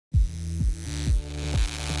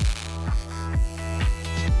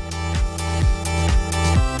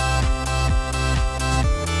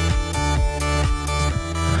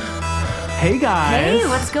Hey guys. Hey,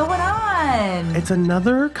 what's going on? It's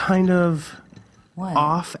another kind of What?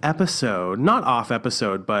 off episode. Not off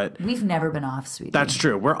episode, but... We've never been off, sweetie. That's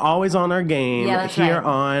true. We're always on our game here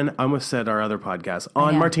on, I almost said our other podcast,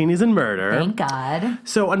 on Martinis and Murder. Thank God.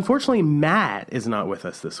 So unfortunately, Matt is not with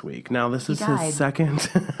us this week. Now, this is his second...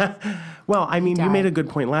 Well, I mean, you made a good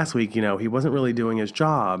point last week. You know, he wasn't really doing his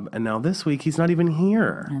job. And now this week, he's not even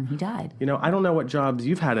here. And he died. You know, I don't know what jobs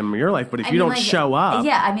you've had in your life, but if you don't show up...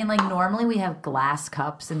 Yeah, I mean, like, normally we have glass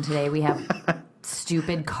cups, and today we have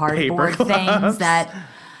stupid cardboard things that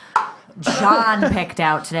John picked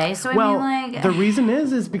out today. So, I mean, like... the reason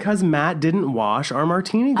is because Matt didn't wash our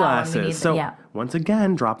martini glasses. Once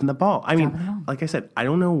again, dropping the ball. I mean, like I said, I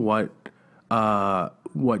don't know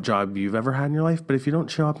what job you've ever had in your life, but if you don't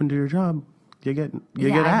show up and do your job, you get axed.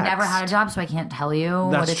 I've never had a job, so I can't tell you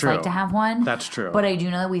what it's like to have one. That's true. But I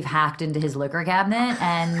do know that we've hacked into his liquor cabinet,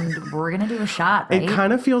 and we're going to do a shot, right? It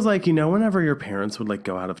kind of feels like, you know, whenever your parents would, like,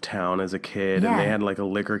 go out of town as a kid, and they had, like, a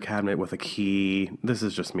liquor cabinet with a key. This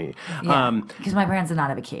is just me. Yeah, because my parents did not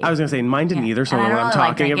have a key. I was going to say, mine didn't either, so I don't know what I'm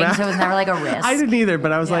talking about. So it was never, like, a risk. I didn't either,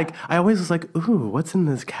 but I was like, I always was like, ooh, what's in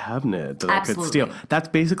this cabinet that I could steal? That's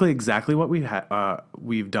basically exactly what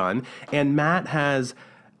we've done. And Matt has...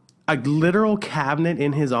 a literal cabinet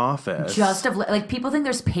in his office. Just of, like, people think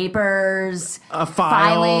there's papers, files,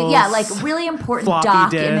 filing. Yeah, like, really important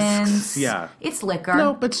documents. Discs. Yeah. It's liquor.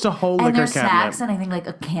 No, but it's a whole liquor cabinet. And there's snacks and I think, like,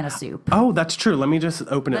 a can of soup. Oh, that's true. Let me just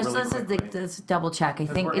open it really quick. Let's double check. I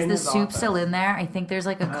think, is the soup still in there? I think there's,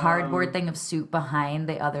 like, a cardboard thing of soup behind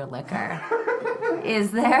the other liquor.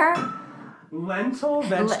 Is there? Lentil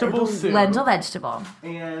vegetable soup. Lentil vegetable.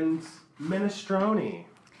 And minestrone.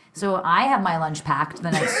 So I have my lunch packed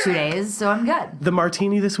the next 2 days, so I'm good. The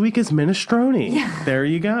martini this week is minestrone. Yeah. There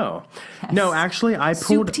you go. Yes. No, actually, I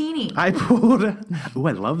pulled... Souptini. Ooh,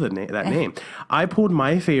 I love that name. I pulled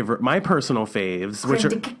my personal faves, which are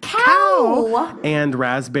cacao and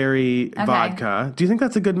raspberry vodka. Do you think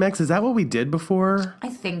that's a good mix? Is that what we did before? I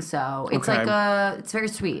think so. It's it's very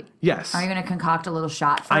sweet. Yes. Are you going to concoct a little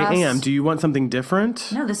shot for us? I am. Do you want something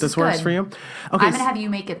different? No, this works for you? Okay. I'm going to have you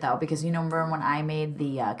make it, though, because you remember when I made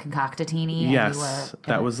the concoctatini? Yes,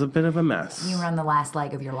 that was a bit of a mess. You were on the last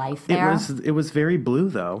leg of your life there. It was very blue,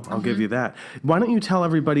 though. I'll give you that. Why don't you tell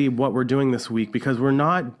everybody what we're doing this week? Because we're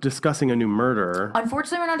not discussing a new murder.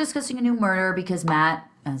 Unfortunately, we're not discussing a new murder because Matt,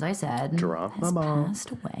 as I said, has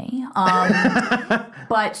passed away.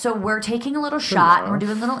 But so we're taking a little shot and we're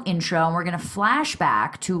doing a little intro and we're going to flash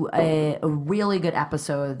back to a really good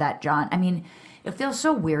episode that John, I mean, it feels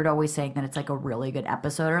so weird always saying that it's like a really good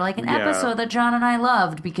episode or like an episode that John and I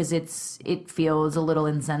loved because it feels a little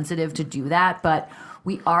insensitive to do that, but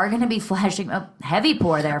we are going to be flashing a heavy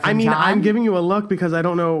pour there from John. I'm giving you a look because I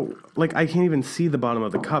don't know, like, I can't even see the bottom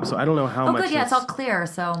of the cup, so I don't know how much. Oh, good, it's all clear,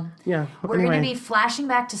 so. Yeah. We're going to be flashing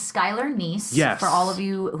back to Skylar Neese. Yes. For all of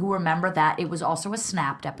you who remember that. It was also a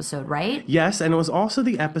Snapped episode, right? Yes, and it was also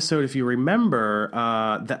the episode, if you remember,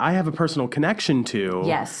 that I have a personal connection to.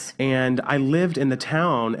 Yes. And I lived in the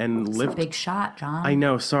town and lived. A big shot, John. I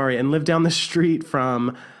know, sorry. And lived down the street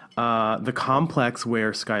from the complex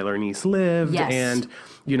where Skylar Neese lived. Yes. And,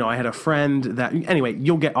 you know, I had a friend that, anyway,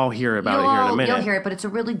 I'll hear about it here in a minute. You'll hear it, but it's a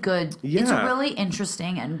really good, it's a really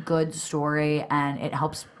interesting and good story, and it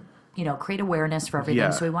helps, you know, create awareness for everything.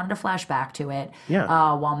 Yeah. So we wanted to flash back to it. Yeah.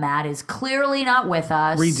 While Matt is clearly not with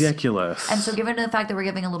us. Ridiculous. And so given the fact that we're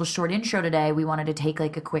giving a little short intro today, we wanted to take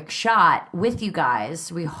like a quick shot with you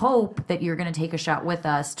guys. We hope that you're going to take a shot with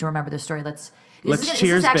us to remember the story. Let's cheers, This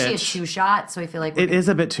is actually bitch. A 2-shot, so I feel like it is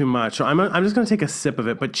a bit too much. So I'm just going to take a sip of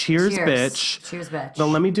it, but cheers, bitch. Cheers, bitch. So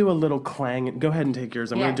let me do a little clang. Go ahead and take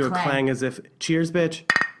yours. I'm going to do a clang as if, cheers, bitch.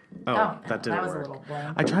 Oh, that didn't work. A little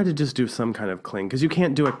blank. I tried to just do some kind of cling, because you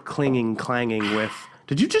can't do a clanging with...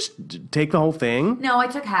 Did you just take the whole thing? No, I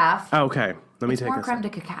took half. Oh, okay. Let me take more this. creme de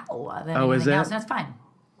cacao than anything else. That's fine.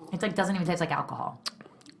 It's like doesn't even taste like alcohol.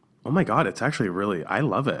 Oh my God, it's actually really... I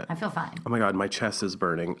love it. I feel fine. Oh my God, my chest is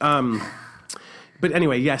burning. But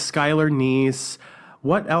anyway, yes, Skylar Neese.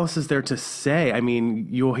 What else is there to say? I mean,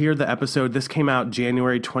 you'll hear the episode. This came out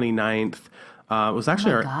January 29th. It was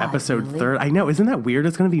actually episode 3rd. I know. Isn't that weird?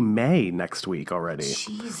 It's going to be May next week already.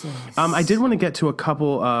 Jesus. I did want to get to a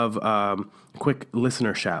couple of quick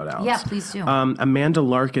listener shout-outs. Yeah, please do. Amanda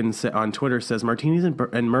Larkin on Twitter says, Martinis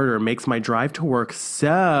and Murder makes my drive to work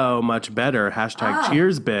so much better. #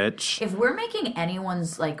 cheers, bitch. If we're making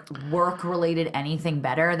anyone's like work-related anything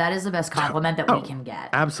better, that is the best compliment that we can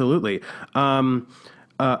get. Absolutely.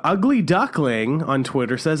 Ugly Duckling on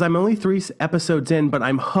Twitter says, I'm only 3 episodes in, but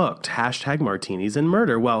I'm hooked. Hashtag Martinis and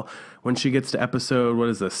Murder. Well, when she gets to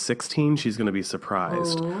episode, 16, she's going to be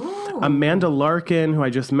surprised. Ooh. Amanda Larkin, who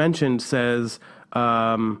I just mentioned, says,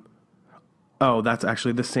 that's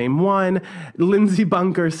actually the same one. Lindsay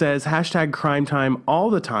Bunker says, hashtag crime time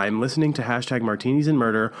all the time, listening to hashtag Martinis and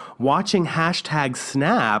Murder, watching hashtag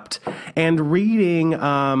Snapped, and reading...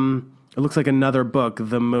 it looks like another book,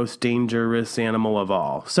 The Most Dangerous Animal of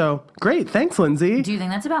All. So, great. Thanks, Lindsay. Do you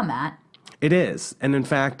think that's about Matt? It is. And in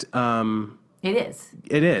fact... It is.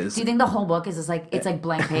 It is. Do you think the whole book is just like, it's like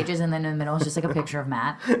blank pages and then in the middle is just like a picture of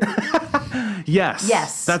Matt? Yes.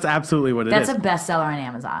 Yes. That's absolutely what it is. That's a bestseller on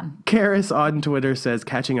Amazon. Karis on Twitter says,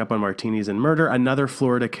 catching up on Martinis and Murder, another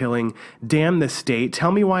Florida killing. Damn the state.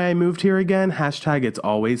 Tell me why I moved here again. Hashtag it's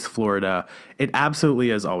always Florida. It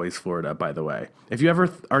absolutely is always Florida, by the way. If you ever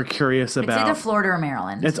are curious about... It's either Florida or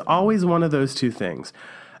Maryland. It's always one of those two things.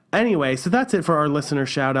 Anyway, so that's it for our listener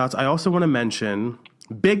shout-outs. I also want to mention,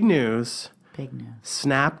 big news... Big news.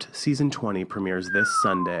 Snapped Season 20 premieres this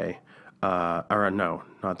Sunday. No,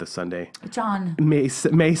 not this Sunday. John. May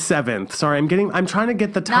 7th. Sorry, I'm trying to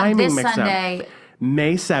get the timing mixed Sunday. up.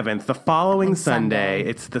 May 7th, the following Sunday.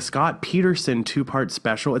 It's the Scott Peterson 2-part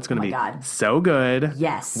special. It's going to be so good.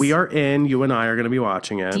 Yes. We are in. You and I are going to be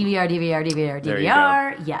watching it.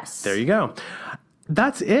 DVR. Yes. There you go.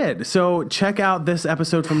 That's it. So check out this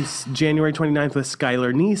episode from January 29th with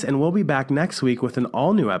Skylar Neese, and we'll be back next week with an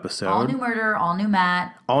all-new episode. All new murder, all new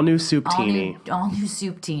Matt. All new soup teeny. All new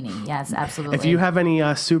soup teeny. Yes, absolutely. If you have any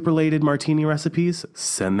soup-related martini recipes,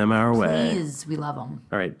 send them our way. Please. We love them.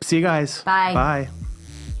 All right. See you guys. Bye. Bye.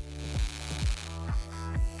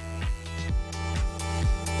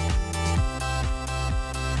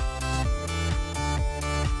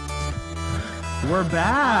 We're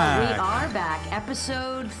back. We are back.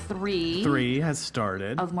 Episode 3. 3 has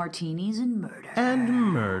started. Of Martinis and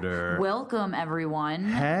Murder. Welcome, everyone.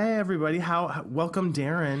 Hey, everybody. Welcome,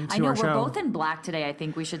 Daryn, to our show. I know, we're both in black today. I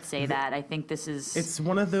think we should say that. I think this is... It's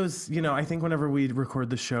one of those, I think whenever we record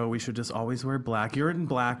the show, we should just always wear black. You're in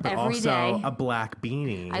black, but every also day. A black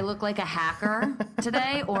beanie. I look like a hacker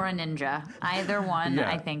today or a ninja. Either one,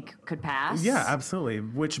 I think, could pass. Yeah, absolutely.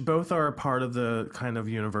 Which both are a part of the kind of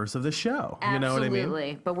universe of the show. Absolutely. You know what I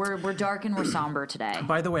mean? But we're dark and we're somber today.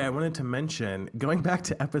 By the way, I wanted to mention, going back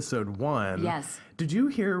to episode 1. Yes. Did you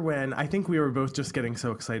hear when, I think we were both just getting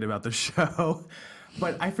so excited about the show,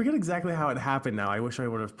 but I forget exactly how it happened now. I wish I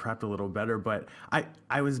would have prepped a little better, but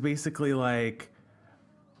I was basically like,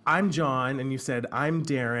 I'm John, and you said, I'm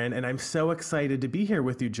Daryn, and I'm so excited to be here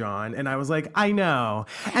with you, John. And I was like, I know.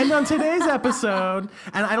 And on today's episode,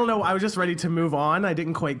 and I don't know, I was just ready to move on. I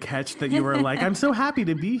didn't quite catch that you were like, I'm so happy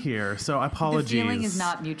to be here. So apologies. The feeling is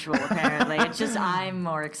not mutual, apparently. It's just I'm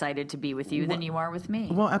more excited to be with you than you are with me.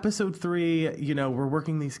 Well, episode 3, we're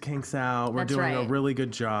working these kinks out. We're doing a really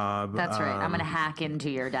good job. That's right. I'm going to hack into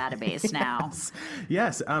your database now.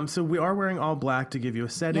 Yes. So we are wearing all black to give you a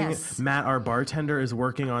setting. Yes. Matt, our bartender, is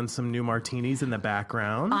working on some new martinis in the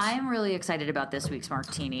background. I am really excited about this week's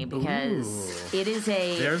martini because it is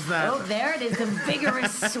a... There's that. Oh, there it is, the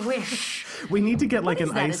vigorous swish. We need to get like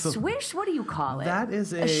an ice... A swish? What do you call it? That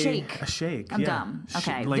is a shake. A shake, I'm dumb.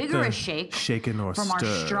 Okay, like vigorous shake. Shaken or from stirred.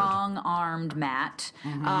 Our strong-armed Matt.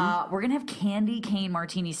 We're going to have candy cane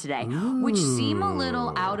martinis today, which seem a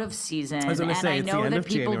little out of season. I was gonna say, I it's know the end that of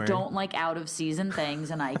people January. don't like out-of-season things,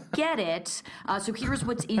 and I get it. So here's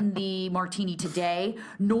what's in the martini today.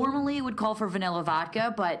 Normally, it would call for vanilla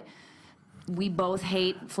vodka, but we both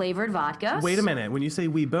hate flavored vodka. Wait a minute. When you say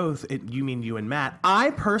we both, you mean you and Matt. I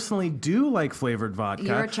personally do like flavored vodka.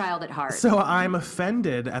 You're a child at heart. So I'm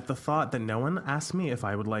offended at the thought that no one asked me if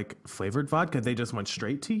I would like flavored vodka. They just went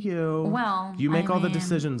straight to you. Well, you make all the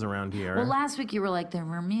decisions around here. Well, last week you were like the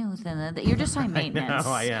vermouth and you're just high maintenance.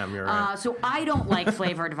 No, I am. You're right. So I don't like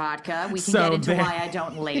flavored vodka. We can get into why I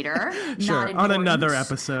don't later. Sure. On another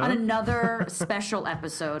episode. On another special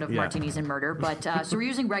episode of Martinis and Murder. But so we're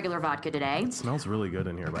using regular vodka today. It smells really good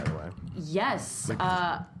in here, by the way. Yes.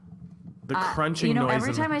 The crunching noise.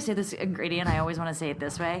 Every time I say this ingredient, I always want to say it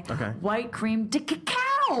this way. Okay. White cream de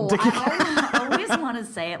cacao. I always want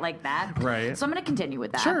to say it like that. Right. So I'm going to continue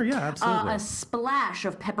with that. Sure, yeah, absolutely. A splash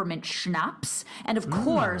of peppermint schnapps. And of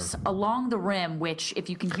course, along the rim, which if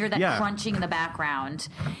you can hear that crunching in the background,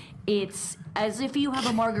 it's as if you have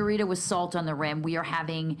a margarita with salt on the rim. We are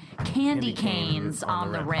having candy canes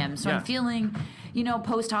on the rim. So I'm feeling...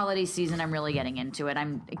 post-holiday season, I'm really getting into it.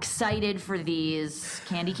 I'm excited for these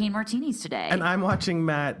candy cane martinis today. And I'm watching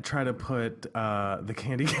Matt try to put the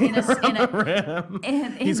candy cane around the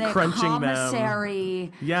rim. He's crunching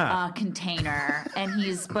commissary container,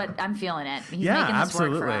 but I'm feeling it. He's making this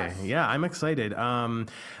work for us. Yeah, I'm excited.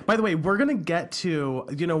 By the way, we're going to get to,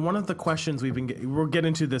 one of the questions we'll get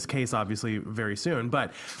into this case obviously very soon,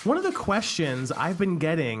 but one of the questions I've been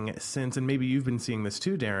getting since, and maybe you've been seeing this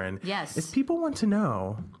too, Daryn, yes, is people want to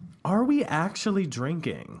know, are we actually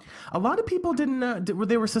drinking? A lot of people didn't know.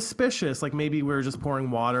 They were suspicious, like maybe we were just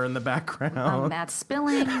pouring water in the background. Matt's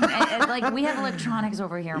spilling. Like, we have electronics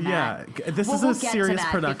over here, Matt. Yeah, this is a serious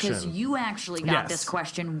production. Because you actually got this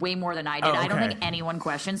question way more than I did. I don't think anyone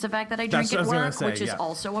questions the fact that I drink at work, which is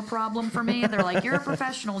also a problem for me. They're like, you're a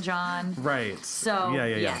professional, John. Right. So,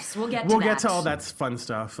 yes, we'll get to that. We'll get to all that fun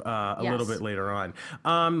stuff a little bit later on.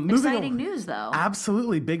 Exciting news, though.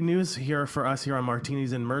 Absolutely. Big news here for us here on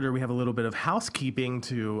Martinis and Murder. We have a little bit of housekeeping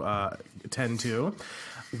to tend to.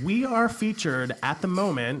 We are featured at the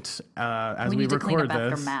moment as we record this. We need to clean up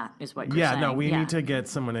after Matt, is what you're saying. We need to get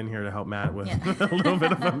someone in here to help Matt with a little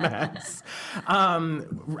bit of a mess.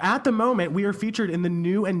 At the moment, we are featured in the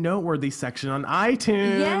new and noteworthy section on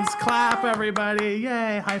iTunes. Yay! Clap, everybody.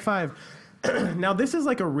 Yay. High five. Now, this is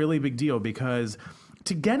like a really big deal because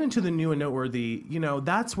to get into the new and noteworthy,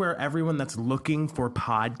 that's where everyone that's looking for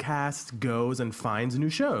podcasts goes and finds new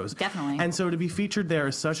shows. Definitely. And so to be featured there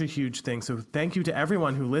is such a huge thing. So thank you to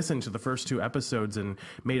everyone who listened to the first 2 episodes and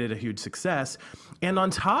made it a huge success. And on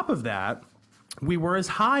top of that, we were as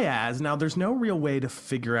high as, now there's no real way to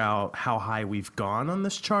figure out how high we've gone on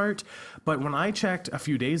this chart, but when I checked a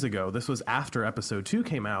few days ago, this was after episode 2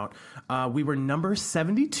 came out, we were number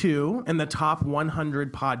 72 in the top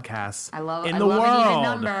 100 podcasts in the world. An even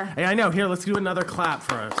number. Hey, I know. Here, let's do another clap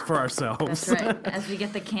for ourselves. That's right. As we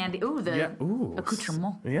get the candy. Ooh,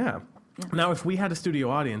 accoutrement. Yeah. Now, if we had a studio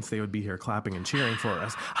audience, they would be here clapping and cheering for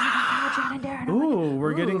us. John and Daryn. Ooh,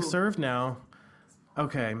 we're getting served now.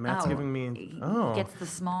 Okay, Matt's giving me. He gets the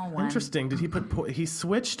small one. Interesting. Did he he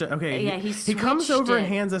switched? Okay. Yeah, he comes over and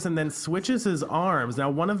hands us, and then switches his arms. Now,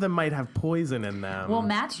 one of them might have poison in them. Well,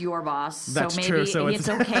 Matt's your boss, That's so maybe true, so it's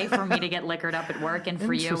okay for me to get liquored up at work, and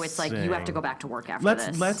for you, it's like you have to go back to work after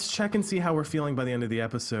this. Let's check and see how we're feeling by the end of the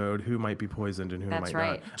episode. Who might be poisoned and who might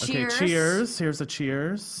right. not? Cheers. Okay, cheers. Here's a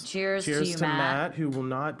cheers. Cheers to you, Matt, who will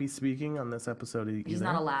not be speaking on this episode either. He's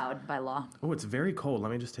not allowed by law. Oh, it's very cold. Let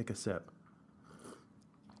me just take a sip.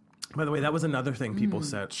 By the way, that was another thing people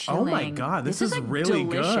said. Chilling. Oh my God, this is really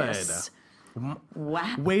delicious. good.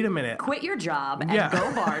 Wow. Wait a minute. Quit your job and go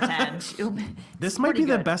bartend. This might be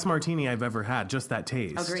the best martini I've ever had, just that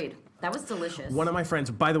taste. Agreed. That was delicious. One of my friends,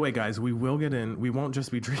 by the way, guys, we won't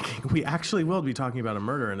just be drinking. We actually will be talking about a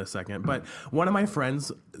murder in a second. But one of my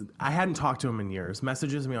friends, I hadn't talked to him in years,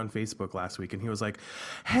 messages me on Facebook last week, and he was like,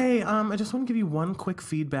 hey, I just want to give you one quick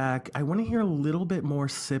feedback. I want to hear a little bit more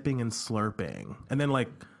sipping and slurping. And then,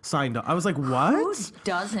 signed up. I was like, what? Who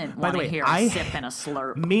doesn't want to hear a sip and a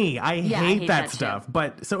slurp? Me. I hate that stuff.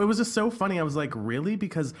 But so it was just so funny. I was like, really?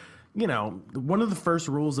 Because one of the first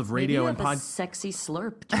rules of radio and podcast. Sexy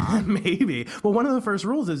slurp, John. Maybe. Well, one of the first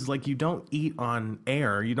rules is you don't eat on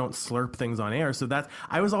air. You don't slurp things on air. So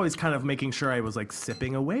I was always kind of making sure I was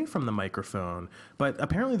sipping away from the microphone. But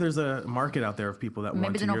apparently there's a market out there of people that want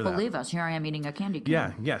to hear that. Maybe they don't believe us. Here I am eating a candy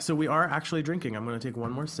cane. Yeah. So we are actually drinking. I'm going to take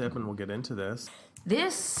one more sip and we'll get into this.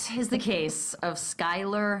 This is the case of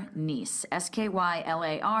Skylar Neese,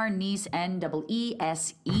 Skylar Neese,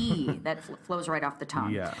 Neese. That flows right off the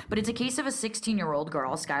tongue. Yeah. But it's a case of a 16-year-old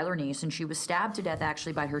girl, Skylar Neese, and she was stabbed to death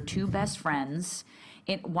actually by her 2 best friends.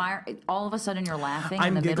 Why all of a sudden you're laughing?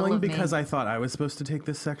 I'm in the giggling middle of because me? I thought I was supposed to take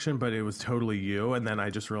this section, but it was totally you, and then I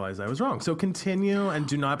just realized I was wrong. So continue and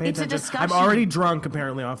do not pay attention. It's a discussion. I'm already drunk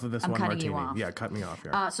apparently off of this one cutting martini. You off. Yeah, cut me off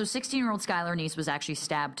here. So 16-year-old Skylar Neese was actually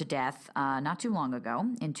stabbed to death not too long ago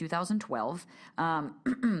in 2012.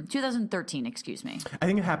 2013, excuse me. I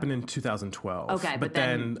think it happened in 2012. Okay, but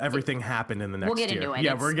then everything happened in the next year. We'll get into it.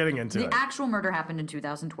 Yeah, we're getting into it. The actual murder happened in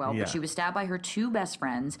 2012, but she was stabbed by her 2 best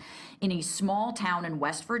friends in a small town in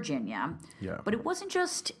West Virginia. Yeah. But it wasn't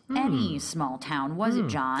just any small town, was it,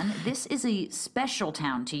 John? This is a special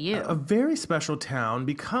town to you. A very special town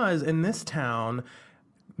because in this town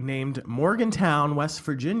named Morgantown, West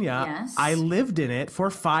Virginia, I lived in it for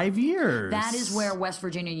 5 years. That is where West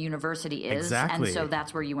Virginia University is. Exactly. And so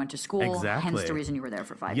that's where you went to school. Exactly. Hence the reason you were there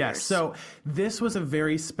for 5 years. Yes. So this was a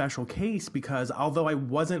very special case because although I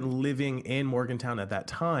wasn't living in Morgantown at that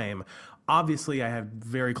time, obviously I had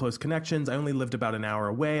very close connections. I only lived about an hour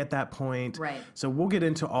away at that point. Right. So we'll get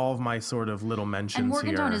into all of my sort of little mentions here. And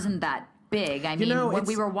Morgantown here. isn't that big. I mean, when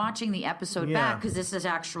we were watching the episode back, because this is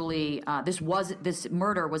actually this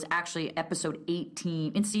murder was actually episode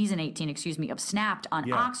 18 in season 18, of Snapped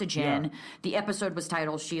on Oxygen. Yeah. The episode was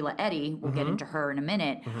titled Sheila Eddy. We'll get into her in a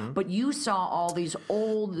minute. But you saw all these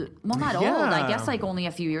old, well, not old, I guess like only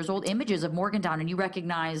a few years old images of Morgantown, and you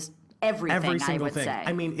recognized everything. Every single thing. Say.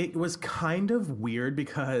 I mean, it was kind of weird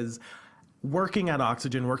because working at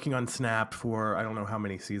Oxygen, working on Snapped for I don't know how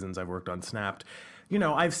many seasons I've worked on Snapped. You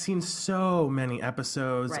know, I've seen so many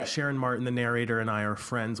episodes. Right. Sharon Martin, the narrator, and I are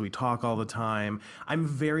friends. We talk all the time. I'm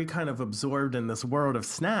very kind of absorbed in this world of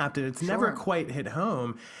Snapped, and it's never quite hit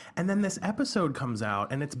home. And then this episode comes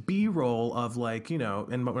out, and it's B-roll of like, you know,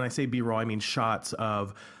 and when I say B-roll, I mean shots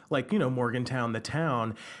of like, you know, Morgantown, the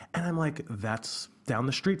town. And I'm like, that's down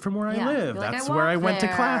the street from where I live. Like, that's where I went to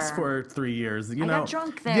class for 3 years. You know, got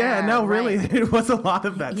drunk there. Yeah, no, really, it was a lot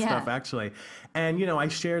of that stuff actually. And you know, I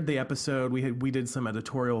shared the episode. We did some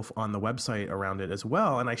editorial on the website around it as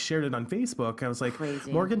well, and I shared it on Facebook. I was like,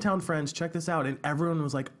 Crazy. Morgantown friends, check this out, and everyone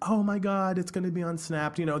was like, oh my God, it's going to be on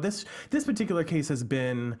Snapped. You know, this particular case has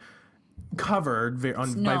been covered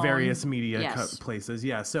by various media places.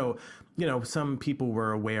 Yeah. So, you know, some people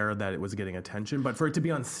were aware that it was getting attention, but for it to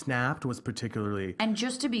be on Snapped was particularly. And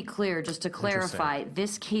just to be clear, just to clarify,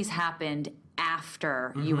 this case happened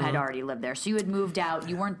after you had already lived there. So you had moved out.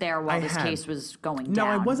 You weren't there while this case was going down. No,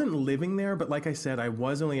 I wasn't living there, but like I said, I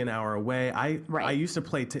was only an hour away. I used to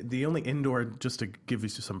play the only indoor, just to give you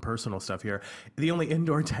some personal stuff here, the only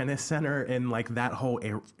indoor tennis center in like that whole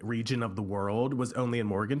region of the world was only in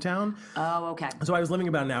Morgantown. Oh, okay. So I was living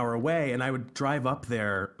about an hour away, and I would drive up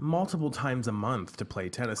there multiple times a month to play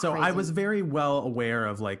tennis. So I was very well aware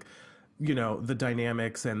of like, you know, the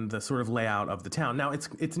dynamics and the sort of layout of the town. Now,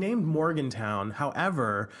 it's named Morgantown.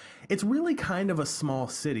 However, it's really kind of a small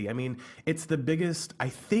city. I mean, it's the biggest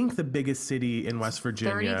city in West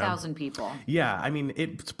Virginia. 30,000 people. Yeah, I mean,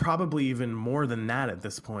 it's probably even more than that at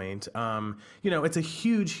this point. You know, it's a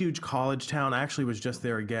huge, huge college town. I actually was just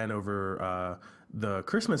there again over the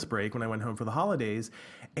Christmas break when I went home for the holidays,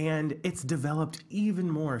 and it's developed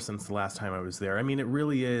even more since the last time I was there. I mean, it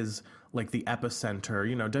really is like the epicenter.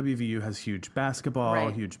 You know, WVU has huge basketball,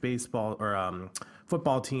 huge baseball or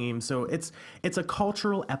football team. So it's a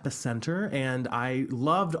cultural epicenter, and I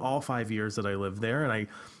loved all 5 years that I lived there, and I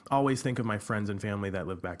always think of my friends and family that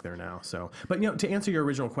live back there now. So, but you know, to answer your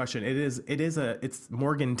original question, it's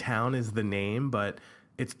Morgantown is the name, but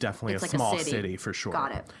it's definitely a small city for sure.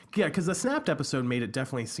 Got it. Yeah, because the Snapped episode made it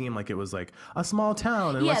definitely seem like it was like a small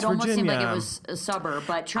town in West Virginia. Yeah, it almost seemed like it was a suburb,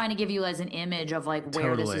 but trying to give you as an image of like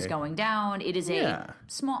where this is going down. It is it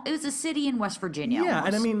was a city in West Virginia. Yeah, almost.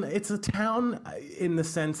 and I mean, it's a town in the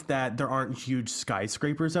sense that there aren't huge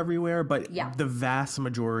skyscrapers everywhere, but the vast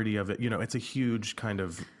majority of it, you know, it's a huge kind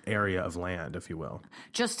of area of land, if you will.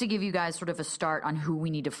 Just to give you guys sort of a start on who we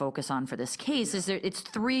need to focus on for this case, it's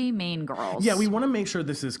three main girls. Yeah, we want to make sure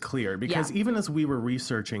this is clear, because even as we were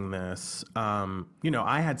researching this, you know,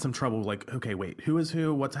 I had some trouble like, okay, wait, who is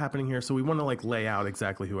who? What's happening here? So we want to like lay out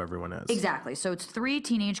exactly who everyone is. Exactly. So it's three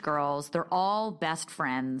teenage girls. They're all best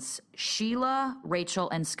friends. Sheila, Rachel,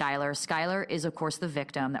 and Skylar. Skylar is, of course, the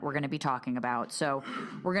victim that we're going to be talking about. So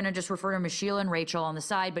we're going to just refer to them as Sheila and Rachel on the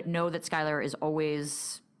side, but know that Skylar is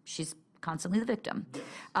always, she's constantly the victim.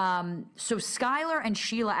 So Skylar and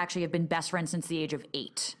Sheila actually have been best friends since the age of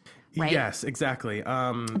 8. Right? Yes, exactly.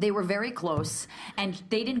 They were very close, and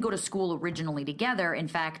they didn't go to school originally together. In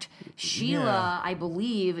fact, Sheila, I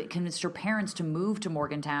believe, convinced her parents to move to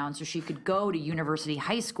Morgantown so she could go to University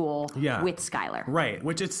High School with Skylar. Right,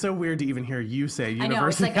 which it's so weird to even hear you say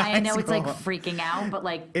University High School. I know it's like freaking out, but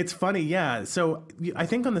like... It's funny, yeah. So I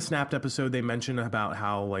think on the Snapped episode, they mentioned about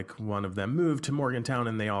how like one of them moved to Morgantown,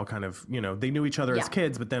 and they all kind of, you know, they knew each other as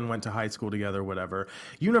kids, but then went to high school together, whatever.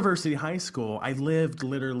 University High School, I lived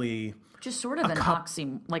literally... Just sort of an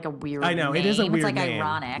oxy, like a weird I know, name. It is a weird It's like name.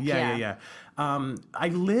 ironic. Yeah. I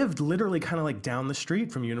lived literally kind of like down the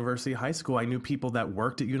street from University High School. I knew people that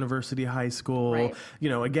worked at University High School. Right.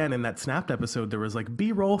 You know, again, in that Snapped episode, there was like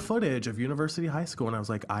B-roll footage of University High School. And I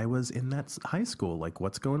was like, I was in that high school. Like,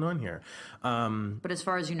 what's going on here? But as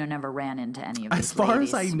far as you know, never ran into any of these As far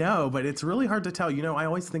ladies. as I know, but it's really hard to tell. You know, I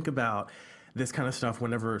always think about this kind of stuff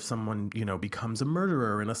whenever someone, you know, becomes a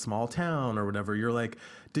murderer in a small town or whatever. You're like,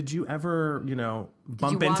 did you ever, you know,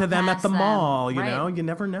 bump into them at the mall? You know, you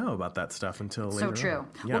never know about that stuff until later. So true.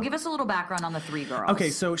 Yeah. Well, give us a little background on the three girls. Okay,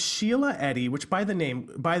 so Sheila Eddy, which by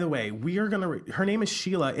the way, we are going to, her name is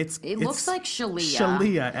Sheila. It looks like Shalia.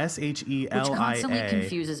 Shalia, Shelia. Which constantly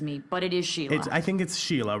confuses me, but it is Sheila. I think it's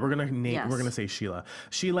Sheila. We're going to say Sheila.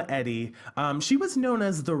 Sheila Eddy. She was known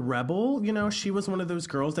as the rebel. You know, she was one of those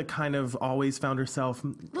girls that kind of always always found herself...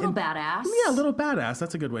 Little badass. Yeah, a little badass.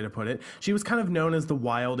 That's a good way to put it. She was kind of known as the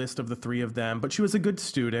wildest of the three of them, but she was a good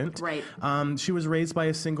student. Right. She was raised by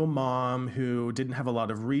a single mom who didn't have a lot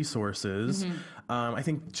of resources. I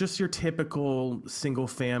think just your typical single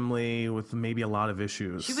family with maybe a lot of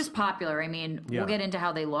issues. She was popular. I mean, we'll get into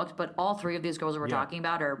how they looked, but all three of these girls that we're talking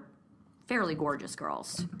about are fairly gorgeous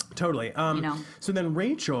girls. Totally. So then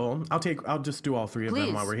Rachel, I'll just do all three of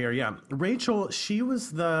them while we're here. Yeah. Rachel, she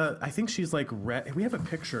was I think she's like red. We have a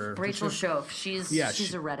picture. Rachel Schoaf.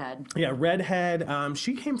 She's a redhead. Yeah, redhead.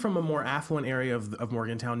 She came from a more affluent area of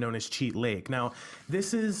Morgantown known as Cheat Lake. Now,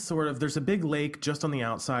 this is there's a big lake just on the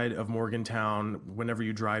outside of Morgantown. Whenever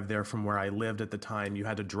you drive there from where I lived at the time, you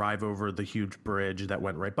had to drive over the huge bridge that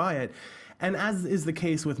went right by it. And as is the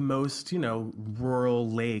case with most, rural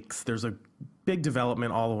lakes, there's a big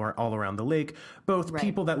development all around the lake, both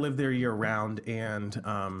people that live there year round and,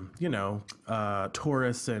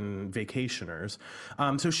 tourists and vacationers.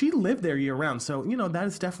 So she lived there year round. So, that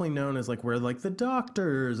is definitely known as like where like the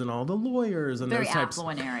doctors and all the lawyers and very those types. Very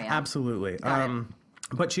affluent area. Absolutely.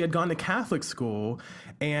 But she had gone to Catholic school,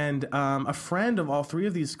 and a friend of all three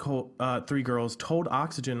of these three girls told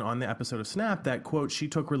Oxygen on the episode of Snap that, quote, she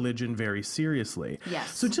took religion very seriously.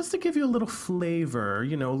 Yes. So just to give you a little flavor,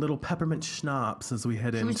 a little peppermint schnapps as we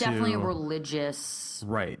head into... She was definitely a religious...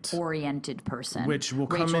 oriented person, which will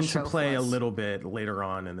come into play a little bit later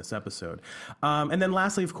on in this episode. And then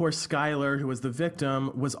lastly, of course, Skylar, who was the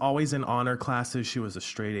victim, was always in honor classes. She was a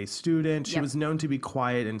straight A student. She was known to be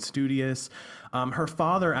quiet and studious. Her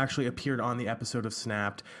father actually appeared on the episode of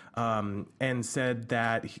Snapped and said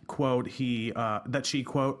that, quote, that she,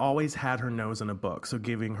 quote, always had her nose in a book, so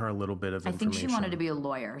giving her a little bit of information. I think she wanted to be a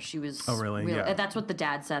lawyer. She was... Oh, really? Yeah. That's what the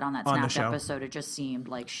dad said on that Snapped episode. It just seemed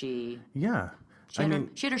like she... Yeah. She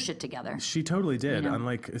had her shit together. She totally did,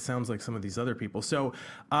 unlike, it sounds like some of these other people. So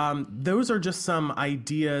those are just some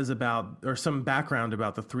ideas about, or some background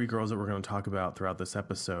about the three girls that we're going to talk about throughout this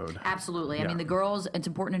episode. Absolutely. Yeah. I mean, the girls, it's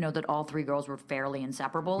important to note that all three girls were fairly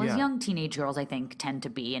inseparable, as young teenage girls, I think, tend to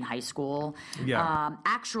be in high school. Yeah.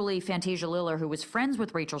 Actually, Fantasia Liller, who was friends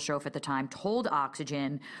with Rachel Schoaf at the time, told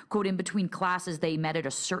Oxygen, quote, in between classes, they met at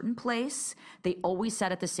a certain place. They always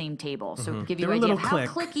sat at the same table. So give you an idea of how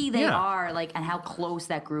cliquey they are, and how close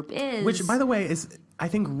that group is. Which, by the way, is I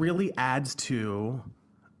think really adds to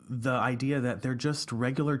the idea that they're just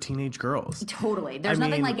regular teenage girls. Totally. There's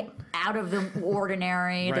nothing out of the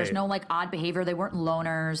ordinary. There's no odd behavior. They weren't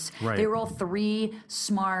loners. They were all three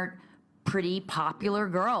smart, pretty popular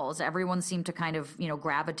girls. Everyone seemed to kind of,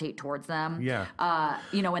 gravitate towards them. Yeah.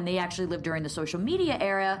 And they actually lived during the social media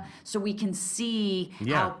era, so we can see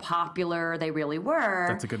how popular they really were.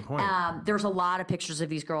 That's a good point. There's a lot of pictures of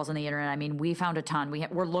these girls on the internet. I mean, we found a ton.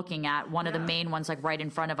 We're looking at one of the main ones, right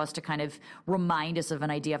in front of us to kind of remind us of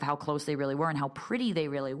an idea of how close they really were and how pretty they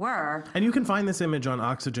really were. And you can find this image on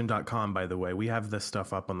oxygen.com, by the way. We have this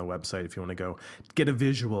stuff up on the website if you want to go get a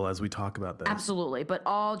visual as we talk about this. Absolutely. But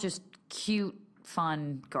all just cute,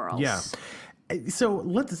 fun girls. Yeah. So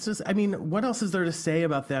what else is there to say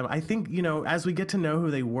about them? I think, as we get to know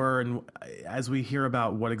who they were and as we hear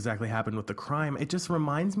about what exactly happened with the crime, it just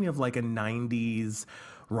reminds me of a 90s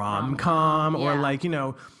rom-com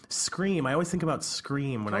or Scream. I always think about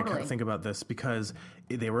Scream when I think about this because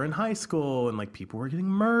they were in high school and people were getting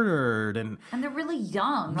murdered and they're really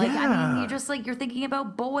young. I mean, you're thinking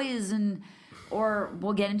about boys or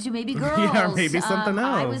we'll get into maybe girls. Yeah, maybe something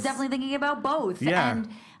else. I was definitely thinking about both. Yeah. And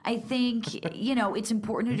I think, it's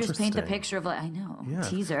important to just paint the picture of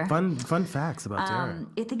teaser. Fun facts about Daryn.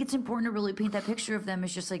 I think it's important to really paint that picture of them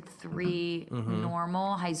as just three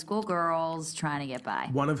normal high school girls trying to get by.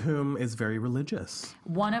 One of whom is very religious.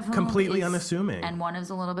 One of whom completely unassuming. And one is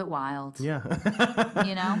a little bit wild. Yeah.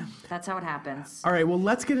 That's how it happens. All right, well,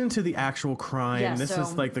 let's get into the actual crime. Yeah, this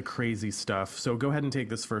is the crazy stuff. So go ahead and take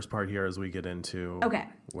this first part here as we get into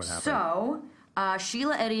what happened. So...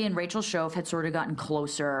 Sheila Eddy and Rachel Schoaf had sort of gotten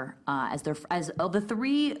closer as the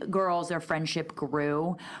three girls, their friendship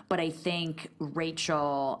grew. But I think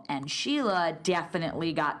Rachel and Sheila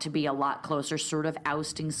definitely got to be a lot closer, sort of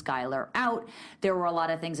ousting Skylar out. There were a lot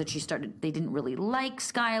of things that they didn't really like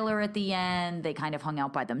Skylar at the end. They kind of hung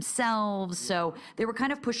out by themselves. So they were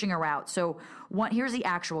kind of pushing her out. So here's the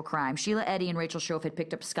actual crime. Sheila Eddy and Rachel Schoaf had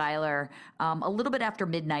picked up Skylar a little bit after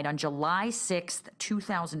midnight on July 6th,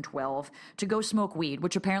 2012, to go smoke weed,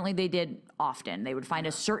 which apparently they did often. They would find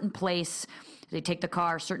a certain place They'd take the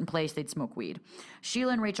car, certain place, they'd smoke weed.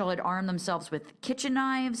 Sheila and Rachel had armed themselves with kitchen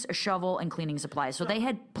knives, a shovel, and cleaning supplies. So they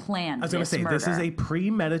had planned this murder. I was going to say, this is a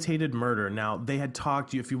premeditated murder. Now, they had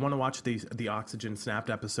talked, if you want to watch the Oxygen Snapped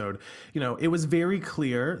episode, it was very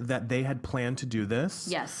clear that they had planned to do this.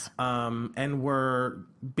 Yes. And were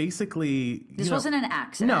basically... This wasn't an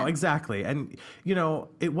accident. No, exactly. And,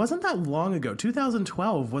 it wasn't that long ago.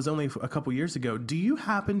 2012 was only a couple years ago. Do you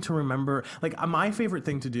happen to remember, my favorite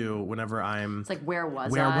thing to do whenever I'm... It's like, where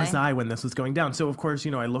was I when this was going down? So, of course,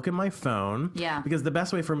 I look at my phone. Yeah. Because the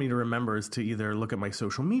best way for me to remember is to either look at my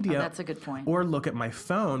social media. Oh, that's a good point. Or look at my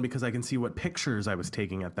phone because I can see what pictures I was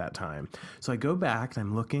taking at that time. So I go back and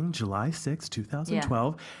I'm looking July 6,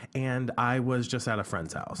 2012, and I was just at a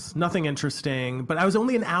friend's house. Nothing interesting, but I was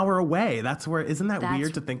only an hour away. Isn't that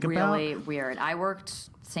weird to think about? Really weird. I worked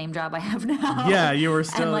same job I have now. Yeah, you were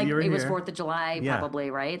still, and you were it here. was 4th of July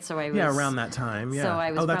probably, right? So I was... Yeah, around that time, yeah. So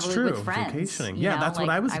I was that's probably true. with friends. Vacationing. Yeah, that's what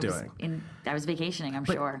I was doing. I was vacationing, I'm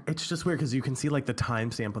but sure. It's just weird because you can see the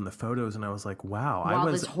timestamp on the photos and I was like, wow. While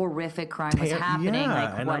this horrific crime was happening,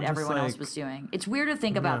 what everyone else was doing. It's weird to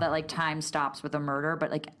think about that time stops with a murder,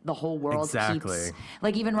 but the whole world keeps...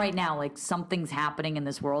 even right now, something's happening in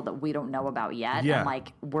this world that we don't know about yet. Yeah.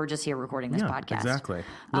 And we're just here recording this podcast. Exactly.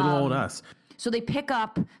 Little old us. So they pick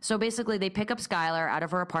up Skylar out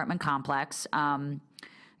of her apartment complex.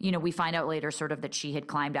 We find out later sort of that she had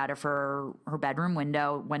climbed out of her bedroom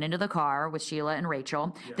window, went into the car with Sheila and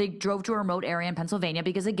Rachel. Yeah. They drove to a remote area in Pennsylvania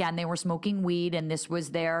because, again, they were smoking weed and this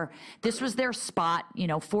was their spot,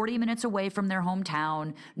 40 minutes away from their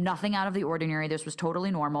hometown, nothing out of the ordinary. This was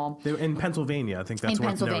totally normal. In Pennsylvania, I think that's in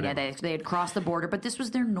Pennsylvania. They had crossed the border, but this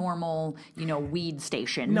was their normal, weed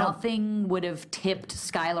station. No. Nothing would have tipped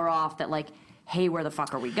Skylar off that hey, where the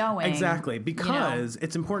fuck are we going? Exactly, because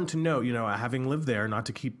it's important to note, having lived there, not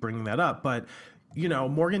to keep bringing that up, but,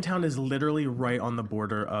 Morgantown is literally right on the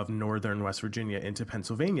border of northern West Virginia into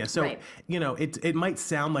Pennsylvania. So, it might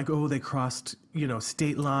sound like, they crossed,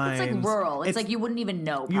 state lines. It's rural. It's you wouldn't even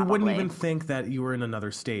know, probably. You wouldn't even think that you were in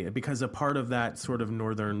another state because a part of that sort of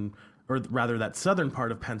northern... or rather that southern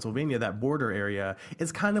part of Pennsylvania, that border area,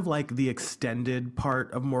 is kind of like the extended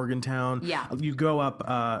part of Morgantown. Yeah. You go up,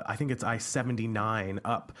 I think it's I-79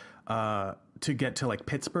 up to get to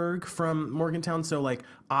Pittsburgh from Morgantown. So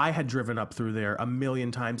I had driven up through there a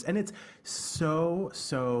million times and it's so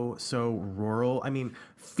rural. I mean,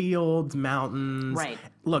 fields, mountains. Right.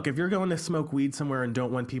 Look, if you're going to smoke weed somewhere and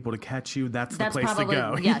don't want people to catch you, that's the place probably, to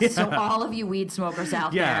go. Yes. Yeah. So all of you weed smokers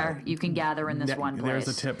out there, you can gather in this one place.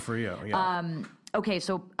 There's a tip for you. Yeah. Okay,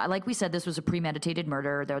 so like we said, this was a premeditated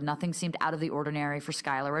murder. Nothing seemed out of the ordinary for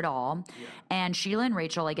Skylar at all. Yeah. And Sheila and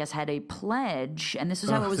Rachel, I guess, had a pledge, and this is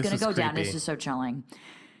how it was going to go down. This is so chilling.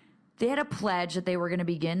 They had a pledge that they were going to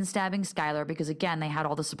begin stabbing Skylar because, again, they had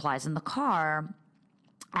all the supplies in the car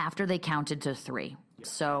after they counted to 3. Yeah.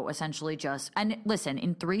 So essentially and listen,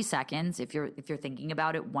 in 3 seconds, if you're thinking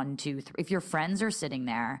about it, 1, 2, 3, if your friends are sitting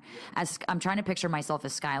there, as I'm trying to picture myself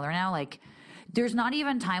as Skylar now, there's not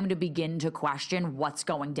even time to begin to question what's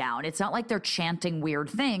going down. It's not like they're chanting weird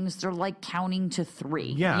things. They're counting to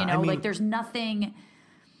 3. Yeah, there's nothing.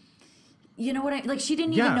 You know what she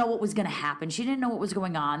didn't even know what was going to happen. She didn't know what was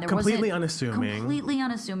going on. Completely unassuming.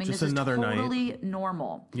 Just this another is totally night.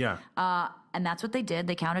 Normal. Yeah. And that's what they did.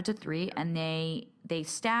 They counted to 3 and they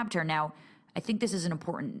stabbed her. Now, I think this is an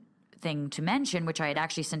important thing to mention, which I had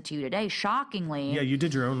actually sent to you today, shockingly. Yeah, you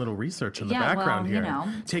did your own little research in the background here.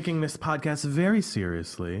 Taking this podcast very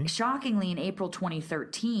seriously. Shockingly, in April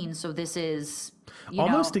 2013, so this is...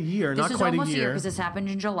 almost a year, not quite a year. This is almost a year because this happened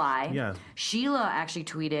in July. Yeah. Sheila actually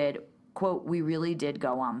tweeted, quote, "We really did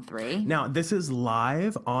go on 3." Now, this is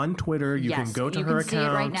live on Twitter. You can go to her account. You can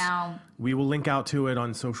see it right now. We will link out to it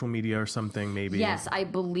on social media or something, maybe. Yes, I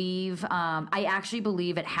believe, I actually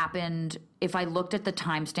believe it happened, if I looked at the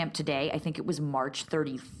timestamp today, I think it was March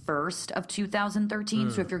 31st of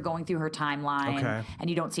 2013. So if you're going through her timeline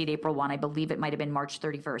and you don't see it April 1, I believe it might have been March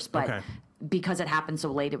 31st. But because it happened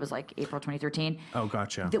so late, it was April 2013. Oh,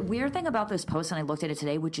 gotcha. The weird thing about this post, and I looked at it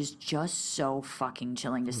today, which is just so fucking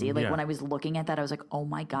chilling to see. When I was looking at that, I was like, oh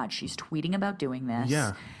my God, she's tweeting about doing this.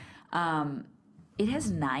 Yeah. It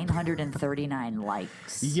has 939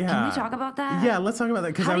 likes. Yeah. Can we talk about that? Yeah, let's talk about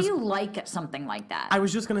that. How do you like something like that? I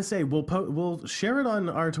was just going to say, we'll share it on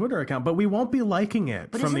our Twitter account, but we won't be liking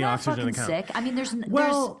it from the Oxygen account. Sick? I mean,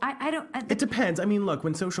 it depends. I mean, look,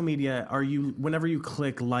 when social media, whenever you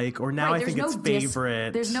click or now I think it's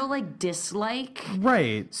favorite. There's no dislike.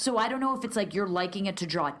 Right. So I don't know if it's you're liking it to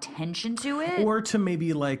draw attention to it. Or to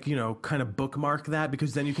maybe kind of bookmark that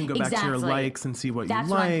because then you can go back to your likes and see what you liked.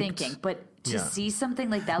 That's what I'm thinking. But to see something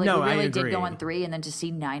like that, like No, we I really did agree. go on 3, and then to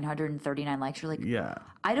see 939 likes, you're like, Yeah.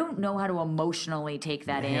 I don't know how to emotionally take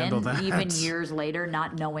that Handle in, that. even years later,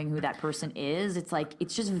 not knowing who that person is. It's like,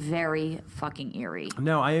 it's just very fucking eerie.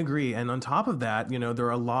 No, I agree. And on top of that, there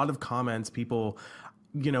are a lot of comments, people,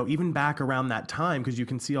 even back around that time, because you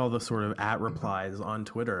can see all the sort of @replies on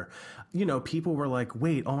Twitter, people were like,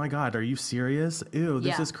 wait, oh my God, are you serious? Ew,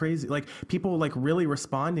 this is crazy. Like, people like really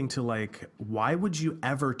responding to like, why would you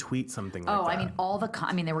ever tweet something like that?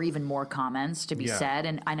 I mean, there were even more comments to be said.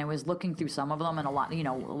 And I was looking through some of them, and a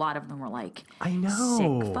lot of them were like, I know.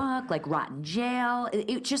 Sick fuck, like rotten jail.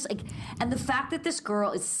 It just like, and the fact that this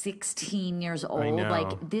girl is 16 years old,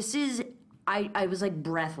 like this is, I was like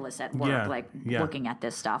breathless at work, looking at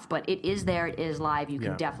this stuff. But it is there. It is live. You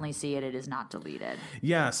can definitely see it. It is not deleted.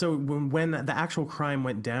 Yeah. So when the actual crime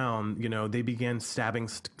went down, they began stabbing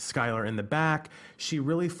Skylar in the back. She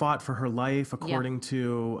really fought for her life, according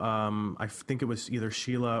to I think it was either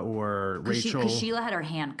Sheila or Rachel. Because Sheila had her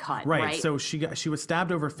hand cut. Right. So she was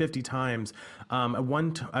stabbed over 50 times. At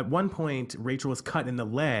one point, Rachel was cut in the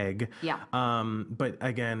leg. Yeah. But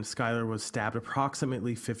again, Skylar was stabbed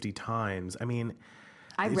approximately 50 times. I mean,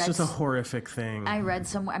 it's just a horrific thing. I read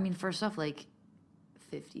somewhere. I mean, first off, like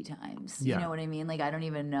 50 times. You know what I mean? Like, I don't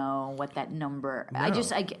even know what that number. No. I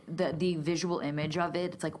get the visual image of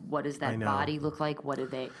it. It's like, what does that body look like? What do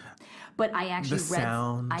they? But I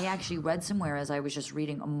actually read somewhere as I was just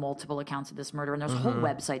reading multiple accounts of this murder, and there's whole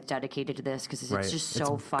websites dedicated to this because it's just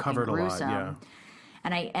so fucking gruesome. A lot,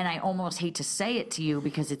 And I almost hate to say it to you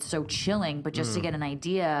because it's so chilling, but just to get an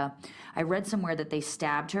idea, I read somewhere that they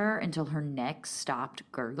stabbed her until her neck stopped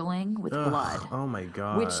gurgling with blood. Oh my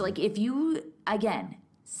God. Which, like, if you, again,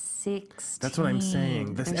 16. That's what I'm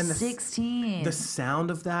saying. 16. The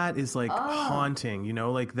sound of that is like haunting,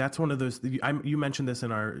 like that's one of those, you mentioned this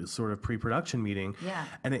in our sort of pre-production meeting. Yeah.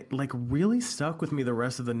 And it like really stuck with me the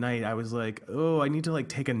rest of the night. I was like, I need to like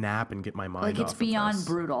take a nap and get my mind off Like, it's beyond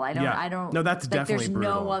brutal. I don't. No, that's definitely there's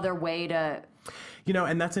brutal. no other way to.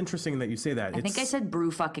 And that's interesting that you say that. I think I said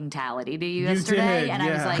brew fucking tality to you yesterday. Did, and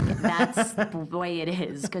I was like, that's the way it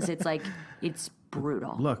is. Because it's like, it's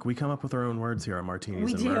brutal. Look, we come up with our own words here on Martinis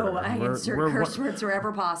we and do. Murder. I insert curse words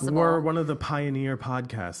wherever possible. We're one of the pioneer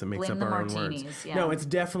podcasts that makes Blame up the our Martinis, own words. yeah. No, it's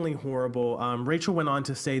definitely horrible. Rachel went on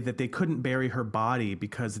to say that they couldn't bury her body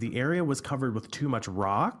because the area was covered with too much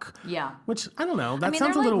rock. Yeah. Which, I don't know, that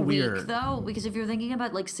sounds a little weird. Weak, though, because if you're thinking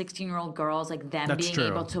about like 16-year-old girls, like them being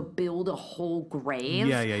able to build a whole grave.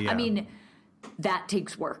 Yeah. I mean, that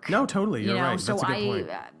takes work. No, totally. You're right. So That's a good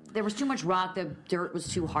point. There was too much rock. The dirt was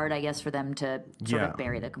too hard, I guess, for them to sort of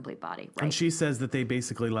bury the complete body. Right? And she says that they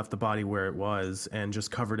basically left the body where it was and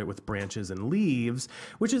just covered it with branches and leaves,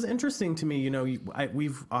 which is interesting to me.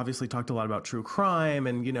 We've obviously talked a lot about true crime,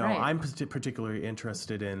 and I'm particularly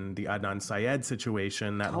interested in the Adnan Syed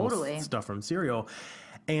situation, that whole stuff from Serial.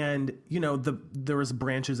 And, there was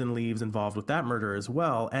branches and leaves involved with that murder as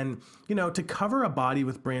well. And, to cover a body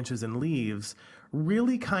with branches and leaves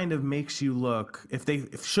really kind of makes you look,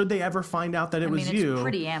 should they ever find out that it was you. It's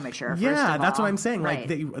pretty amateur. Yeah, that's what I'm saying. Right.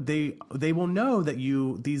 Like they will know that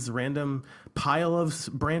these random pile of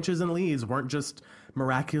branches and leaves weren't just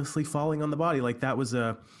miraculously falling on the body. Like that was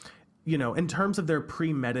in terms of their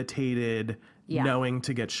premeditated knowing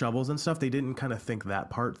to get shovels and stuff, they didn't kind of think that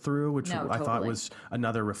part through, which I thought was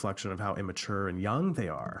another reflection of how immature and young they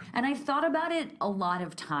are. And I thought about it a lot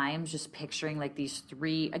of times, just picturing like these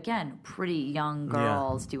 3, again, pretty young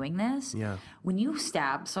girls doing this. Yeah. When you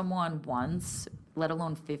stab someone once, let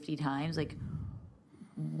alone 50 times, like,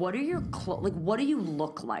 what are your what do you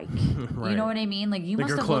look like? Right. You know what I mean? Like, you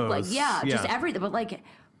must have looked like, just Yeah. everything. But like,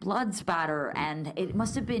 blood spatter, and it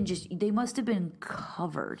must have been they must have been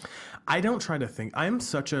covered. I don't try to think. I'm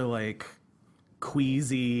such a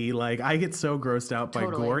queasy, I get so grossed out by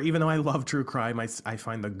gore. Even though I love true crime, I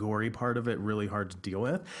find the gory part of it really hard to deal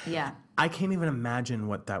with. Yeah. I can't even imagine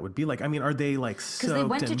what that would be like. I mean, are they soaked because they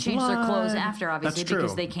went to change their clothes after, obviously,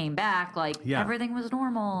 because they came back everything was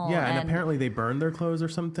normal. Yeah, and apparently they burned their clothes or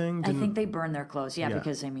something. I think they burned their clothes. Yeah,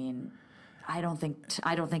 because I mean, I don't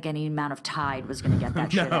think any amount of Tide was going to get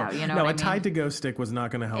that shit out. You know, a Tide to Go stick was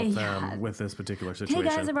not going to help them with this particular situation.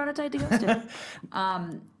 Hey guys, I brought a Tide to Go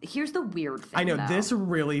stick. Here's the weird thing. I know, though. This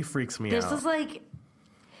really freaks me out. This is like.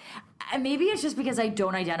 Maybe it's just because I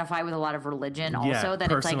don't identify with a lot of religion also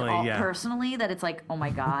that it's like personally that it's like, oh my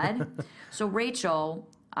God. So Rachel,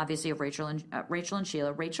 obviously of Rachel and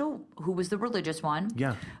Sheila, Rachel, who was the religious one,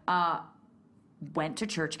 went to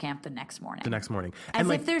church camp the next morning.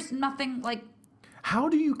 And as if there's nothing how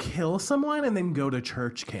do you kill someone and then go to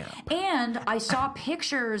church camp? And I saw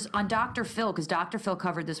pictures on Dr. Phil, because Dr. Phil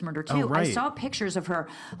covered this murder too. Oh, right. I saw pictures of her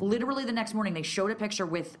literally the next morning. They showed a picture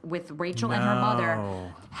with Rachel and her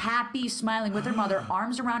mother, happy, smiling with her mother,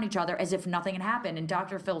 arms around each other as if nothing had happened. And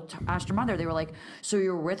Dr. Phil asked her mother, they were like, so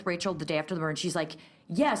you were with Rachel the day after the murder? And she's like,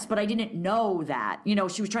 yes, but I didn't know that. You know,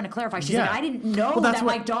 she was trying to clarify. She's like, I didn't know that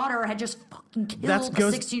my daughter had just fucking killed a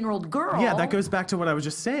 16-year-old girl. Yeah, that goes back to what I was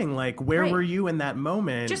just saying. Like, where were you in that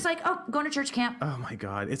moment? Just like, oh, going to church camp. Oh, my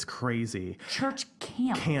God. It's crazy. Church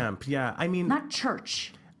camp. Camp, yeah. I mean... Not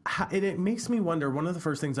church. It makes me wonder, one of the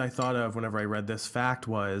first things I thought of whenever I read this fact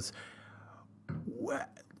was,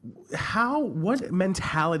 what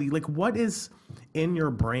mentality, like what is in your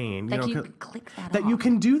brain, you can click that you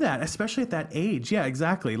can do that, especially at that age. Yeah,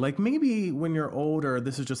 exactly. Like maybe when you're older,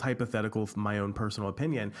 this is just hypothetical, my own personal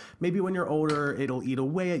opinion. Maybe when you're older, it'll eat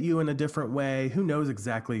away at you in a different way. Who knows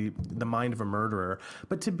exactly the mind of a murderer?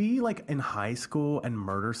 But to be like in high school and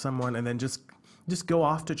murder someone and then just go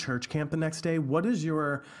off to church camp the next day. What is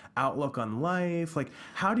your outlook on life? Like,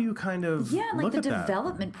 how do you kind of look at the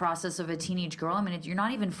development process of a teenage girl? I mean, you're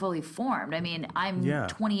not even fully formed. I mean, I'm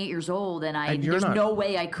 28 years old, and there's no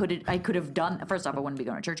way I could have done. First off, I wouldn't be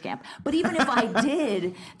going to church camp. But even if I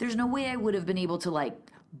did, there's no way I would have been able to like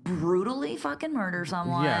brutally fucking murder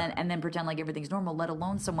someone and then pretend like everything's normal. Let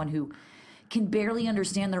alone someone who can barely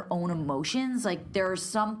understand their own emotions. Like, there's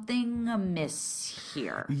something amiss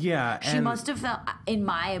here. Yeah. She must have felt, in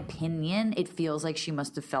my opinion, it feels like she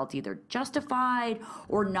must have felt either justified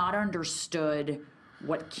or not understood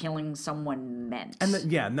what killing someone meant. And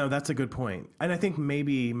that's a good point. And I think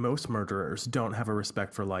maybe most murderers don't have a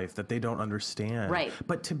respect for life that they don't understand. Right.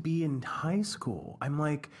 But to be in high school, I'm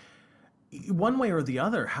like... one way or the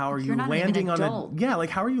other, how are you landing on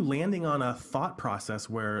how are you landing on a thought process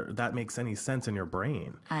where that makes any sense in your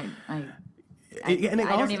brain? I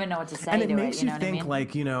don't even know what to say. And it makes you think,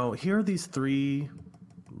 like, you know, here are these 3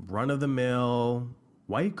 run-of-the-mill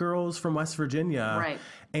white girls from West Virginia, right,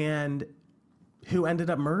 and who ended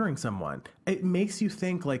up murdering someone. It makes you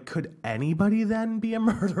think, like, could anybody then be a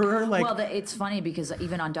murderer? Like, well, it's funny because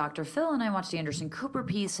even on Dr. Phil, and I watched the Anderson Cooper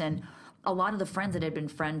piece, and a lot of the friends that had been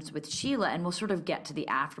friends with Sheila, and we'll sort of get to the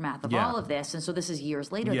aftermath of all of this. And so this is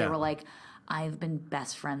years later. They were like, I've been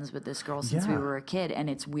best friends with this girl since we were a kid.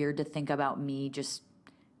 And it's weird to think about me just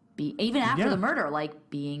even after the murder,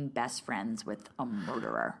 like being best friends with a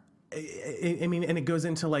murderer. I mean, and it goes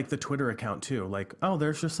into like the Twitter account too. Like, oh,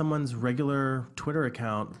 there's just someone's regular Twitter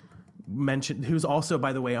account mentioned, who's also,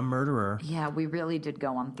 by the way, a murderer. Yeah, we really did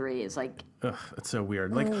go on 3. It's like... Ugh, it's so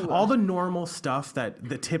weird. Like, all the normal stuff, that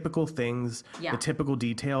the typical things, the typical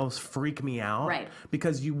details freak me out. Right.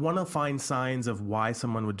 Because you want to find signs of why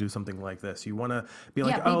someone would do something like this. You want to be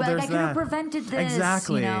like, there's that. I could have prevented this.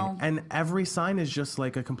 Exactly. You know? And every sign is just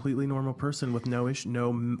like a completely normal person with no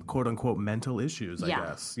quote-unquote mental issues, I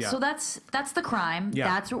guess. Yeah. So that's the crime. Yeah.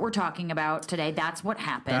 That's what we're talking about today. That's what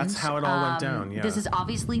happened. That's how it all went down, This is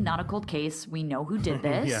obviously not a cold case. We know who did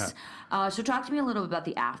this. So talk to me a little bit about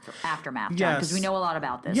the aftermath, John, because we know a lot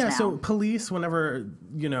about this now. So police, whenever,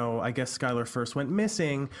 I guess Skylar first went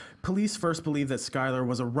missing, police first believed that Skylar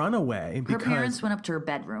was a runaway. Her parents went up to her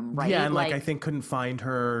bedroom, right? Yeah, and I think couldn't find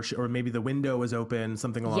her, or maybe the window was open,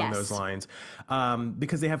 something along those lines.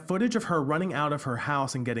 Because they have footage of her running out of her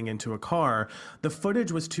house and getting into a car. The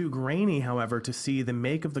footage was too grainy, however, to see the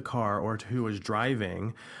make of the car or who was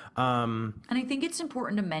driving. And I think it's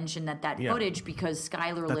important to mention that footage, because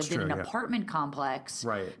Skylar lived in an apartment complex,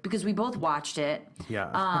 right? Because we both watched it.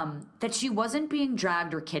 Yeah. That she wasn't being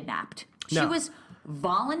dragged or kidnapped. She was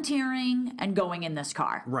volunteering and going in this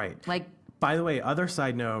car. Right. Like, by the way, other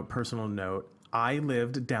side note, personal note, I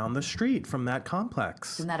lived down the street from that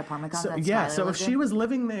complex. In that apartment complex? So if she was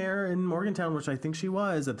living there in Morgantown, which I think she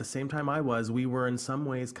was, at the same time I was, we were in some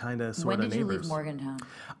ways kind of sort of neighbors. When did you leave Morgantown?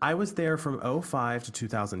 I was there from 2005 to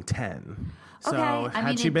 2010. So okay.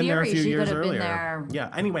 had she been there a few years earlier. There.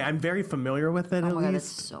 Yeah. Anyway, I'm very familiar with it, at least. God, that's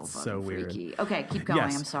so fucking freaky. Weird. Okay, keep going.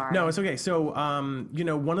 I'm sorry. No, it's okay. So,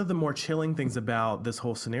 one of the more chilling things about this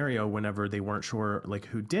whole scenario, whenever they weren't sure like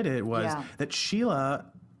who did it, was that Sheila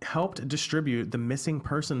helped distribute the missing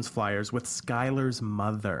persons flyers with Skylar's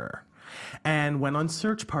mother and went on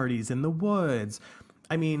search parties in the woods.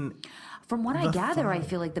 I mean, from what I gather, I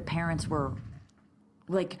feel like the parents were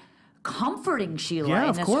like comforting Sheila. Yeah,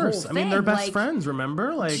 of course. I mean, they're best friends,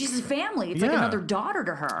 remember? Like, she's his family. It's like another daughter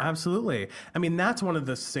to her. Absolutely. I mean, that's one of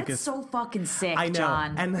the sickest. That's so fucking sick, I know.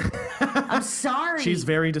 John. And I'm sorry. She's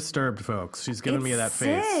very disturbed, folks. She's giving me that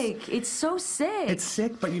face. It's sick. It's so sick. It's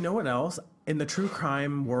sick, but you know what else? in the true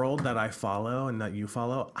crime world that I follow and that you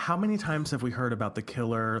follow, how many times have we heard about the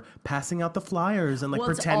killer passing out the flyers and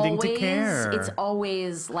pretending to care? It's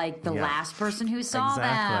always like the last person who saw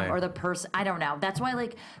them or the person, I don't know. That's why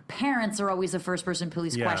parents are always the first person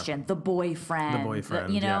police question. The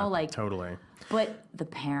boyfriend. Totally. But the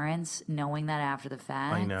parents knowing that after the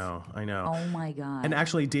fact. I know. Oh my God. And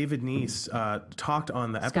actually, David Neese talked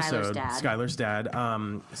on the episode. Skylar's dad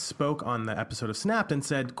spoke on the episode of Snapped and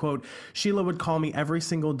said, quote, Sheila would call me every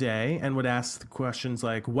single day and would ask questions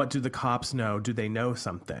like, what do the cops know? Do they know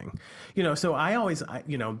something? So I always,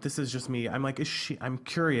 this is just me. I'm like, I'm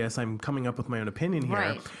curious. I'm coming up with my own opinion here.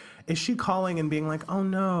 Right. Is she calling and being like, oh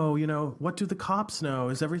no, what do the cops know?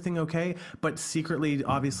 Is everything okay? But secretly,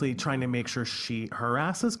 obviously, trying to make sure her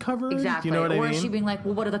ass is covered. Exactly. You know what I mean? Or is she being like,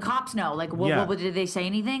 well, what do the cops know? What did they say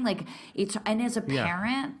anything? And as a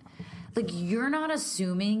parent, you're not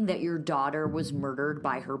assuming that your daughter was murdered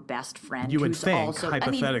by her best friend. You would think,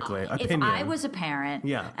 hypothetically, opinion. If I was a parent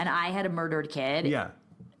and I had a murdered kid. Yeah.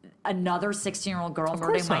 Another 16-year-old girl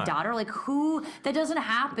murdering my daughter, that doesn't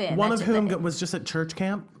happen. One of whom was just at church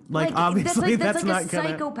camp. Obviously, that's not a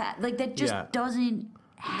psychopath. That just doesn't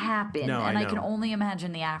happen. No, and I can only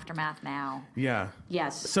imagine the aftermath now. Yeah.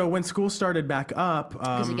 Yes. So when school started back up,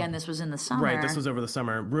 because again, this was in the summer. Right, this was over the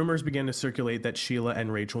summer. Rumors began to circulate that Sheila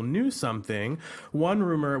and Rachel knew something. One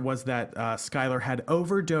rumor was that Skylar had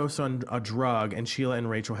overdosed on a drug, and Sheila and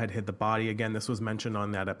Rachel had hid the body. Again, this was mentioned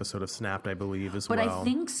on that episode of Snapped, I believe, as well. But I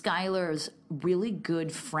think Skylar's really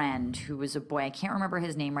good friend, who was a boy, I can't remember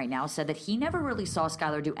his name right now, said that he never really saw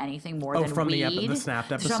Skylar do anything more than from weed. the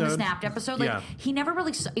Snapped episode? From the Snapped episode. He never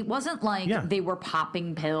really, it wasn't they were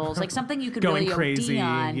popping pills, something you could going really crazy. OD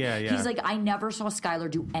on. Yeah. He's like, I never saw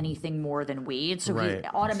Skylar do anything more than weed. So he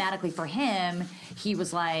automatically, for him, he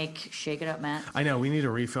was like, shake it up, Matt. I know, we need a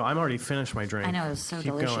refill. I'm already finished my drink. I know, it was so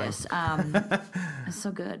delicious. It's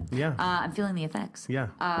so good. Yeah. I'm feeling the effects. Yeah.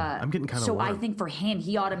 I'm getting kind of So warm. I think for him,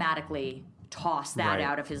 he automatically tossed that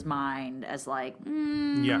out of his mind as I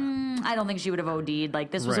don't think she would have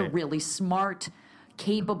OD'd. This was a really smart,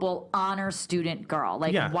 capable honor student girl.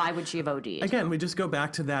 Why would she have OD'd? Again, we just go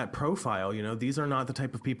back to that profile. These are not the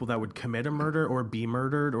type of people that would commit a murder or be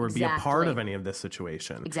murdered or be a part of any of this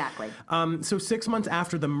situation. Exactly. So 6 months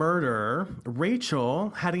after the murder, Rachel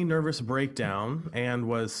had a nervous breakdown and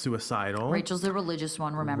was suicidal. Rachel's the religious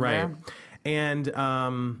one, remember? Right. And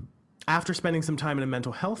after spending some time in a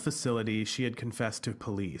mental health facility, she had confessed to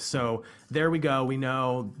police. So there we go. We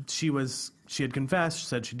know she had confessed,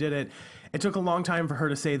 said she did it. It took a long time for her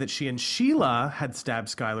to say that she and Sheila had stabbed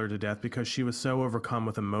Skylar to death because she was so overcome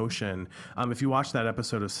with emotion. If you watch that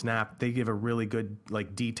episode of Snap, they give a really good,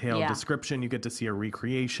 detailed description. You get to see a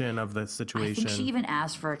recreation of the situation. I think she even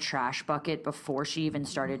asked for a trash bucket before she even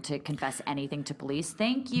started to confess anything to police.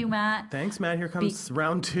 Thank you, Matt. Thanks, Matt. Here comes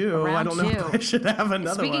round two. I don't know if I should have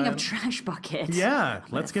another Speaking one. of trash buckets. Yeah,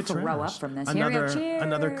 let's get throw trash. up from this.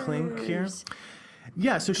 Another clink here.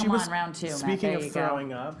 Yeah, so she was round two. Speaking Matt, of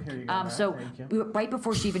throwing up, here you go. So right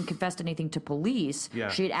before she even confessed anything to police,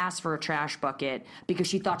 she had asked for a trash bucket because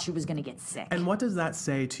she thought she was going to get sick. And what does that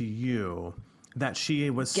say to you? That she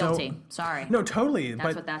was guilty. Sorry. No, totally.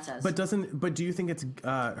 That's what that says. But do you think it's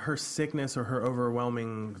her sickness or her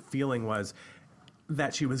overwhelming feeling was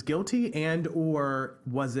that she was guilty, and or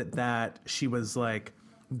was it that she was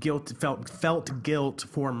felt guilt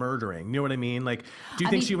for murdering? You know what I mean? Do you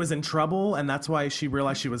think she was in trouble and that's why she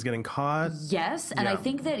realized she was getting caught? Yes, and I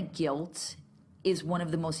think that guilt is one of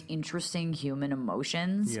the most interesting human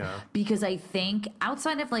emotions. Yeah. Because I think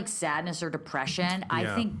outside of sadness or depression, I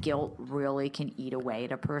think guilt really can eat away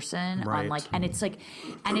at a person. Right.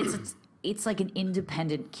 It's like an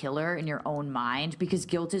independent killer in your own mind because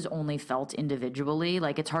guilt is only felt individually.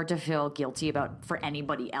 It's hard to feel guilty for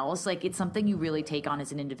anybody else. It's something you really take on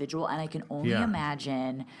as an individual. And I can only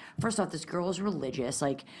imagine, first off, this girl is religious.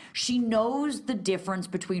 She knows the difference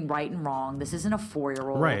between right and wrong. This isn't a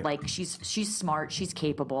 4-year-old. Right. She's smart. She's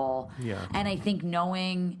capable. Yeah. And I think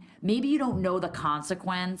knowing, maybe you don't know the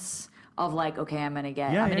consequence of okay, I'm going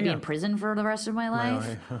to be in prison for the rest of my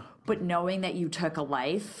life. But knowing that you took a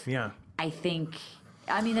life. Yeah. I think,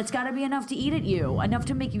 it's got to be enough to eat at you, enough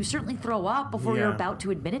to make you certainly throw up before you're about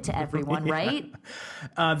to admit it to everyone, right?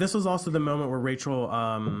 This was also the moment where Rachel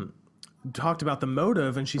talked about the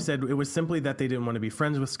motive, and she said it was simply that they didn't want to be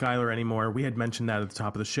friends with Skylar anymore. We had mentioned that at the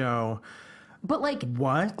top of the show. But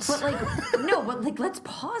what? But no, but let's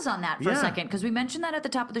pause on that for a second, because we mentioned that at the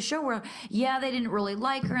top of the show where, they didn't really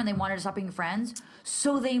like her and they wanted to stop being friends.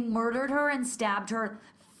 So they murdered her and stabbed her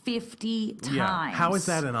 50 times. Yeah. How is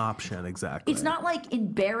that an option exactly? It's not like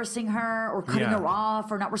embarrassing her or cutting her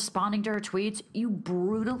off or not responding to her tweets. You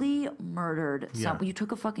brutally murdered someone. You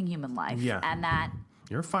took a fucking human life. Yeah. And that...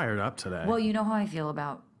 You're fired up today. Well, you know how I feel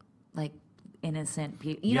about, like, innocent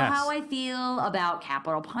people. You know how I feel about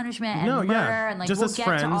capital punishment and murder. And, like, just we'll as get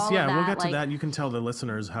friends. to all of that. We'll get to that. You can tell the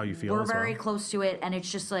listeners how you feel We're as well. very close to it. And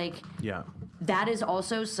it's just like... Yeah. That is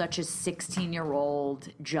also such a 16-year-old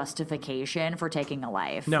justification for taking a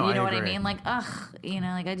life. No, you know I what I agree. mean? Like, ugh, you know,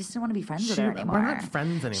 like I just didn't want to be friends with her anymore. We're not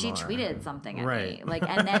friends anymore. She tweeted something at Right. me, like,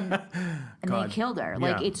 and then they killed her.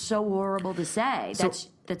 Like, it's so horrible to say.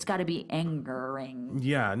 That's got to be angering.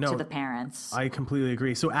 Yeah, no, to the parents. I completely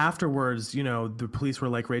agree. So afterwards, you know, the police were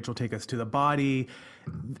like, "Rachel, take us to the body."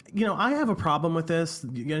 You know, I have a problem with this.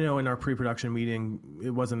 You know, in our pre-production meeting,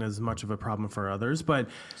 it wasn't as much of a problem for others, but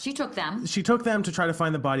she took them. She took them to try to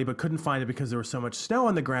find the body, but couldn't find it because there was so much snow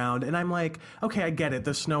on the ground. And I'm like, okay, I get it.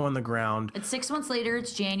 There's snow on the ground. It's 6 months later.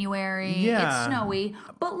 It's January. Yeah. It's snowy.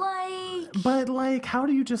 But like, how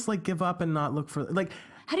do you just like give up and not look for like?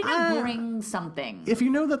 How do you not bring something? If you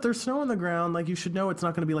know that there's snow on the ground, like you should know it's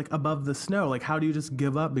not going to be like above the snow. Like, how do you just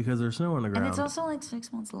give up because there's snow on the ground? And it's also like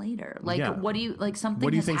 6 months later. Like, what do you like?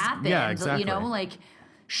 Something has happened. Yeah, exactly. You know, like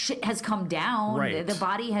shit has come down. Right. The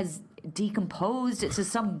body has decomposed to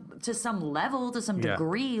some level, to some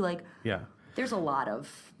degree. Like, there's a lot of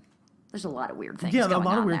weird things. Yeah, a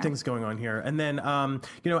lot of weird there. things going on here. And then,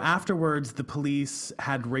 you know, afterwards, the police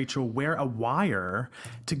had Rachel wear a wire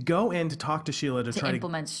to go in to talk to Sheila to try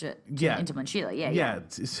implement Sheila. Yeah.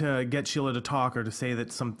 To get Sheila to talk or to say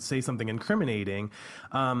say something incriminating.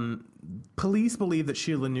 Police believe that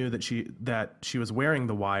Sheila knew that she was wearing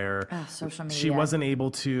the wire. Social media. She wasn't able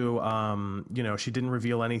to, you know, she didn't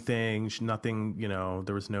reveal anything. Nothing, you know,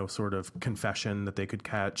 there was no sort of confession that they could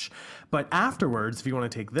catch. But afterwards, if you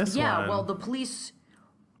want to take this one. Well, the police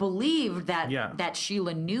believed that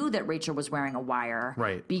Sheila knew that Rachel was wearing a wire.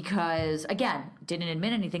 Right. Because, again, didn't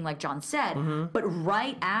admit anything like John said. Mm-hmm. But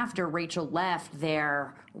right after Rachel left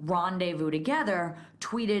their rendezvous together,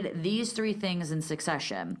 tweeted these 3 things in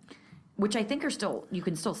succession, which I think you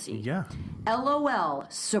can still see. Yeah. LOL,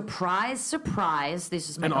 surprise, surprise. This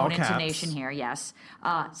is my own intonation here, yes.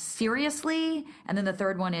 Seriously? And then the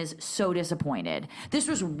third one is so disappointed. This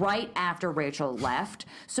was right after Rachel left.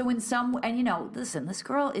 So and you know, listen, this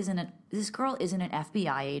girl isn't an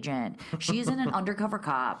FBI agent. She isn't an undercover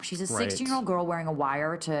cop. She's a 16-year-old girl wearing a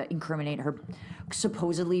wire to incriminate her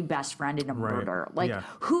supposedly best friend in a murder. Like,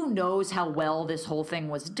 who knows how well this whole thing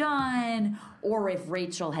was done, or if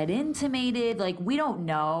Rachel had intimated. Like, we don't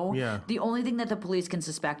know. Yeah. The only thing that the police can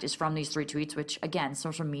suspect is from these 3 tweets, which, again,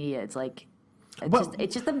 social media, it's like...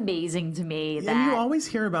 It's just amazing to me that... And you always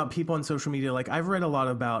hear about people on social media. Like, I've read a lot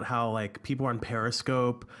about how, like, people on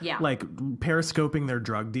Periscope, like, periscoping their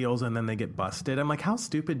drug deals and then they get busted. I'm like, how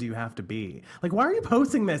stupid do you have to be? Like, why are you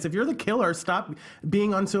posting this? If you're the killer, stop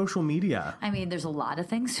being on social media. I mean, there's a lot of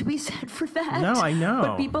things to be said for that. No, I know.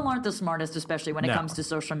 But people aren't the smartest, especially when it comes to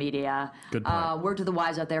social media. Good point. Word to the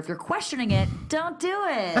wise out there. If you're questioning it, don't do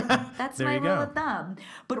it. That's my rule of thumb.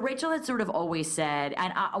 But Rachel had sort of always said,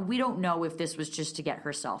 and we don't know if this was just to get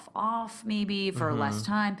herself off, maybe for less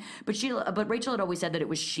time. But Rachel had always said that it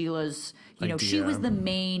was Sheila's. You know, she was the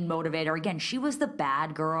main motivator. Again, she was the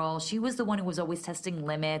bad girl. She was the one who was always testing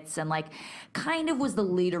limits and like kind of was the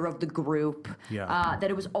leader of the group. Yeah. That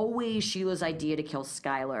it was always Sheila's idea to kill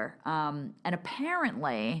Skylar. And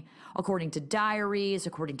apparently, according to diaries,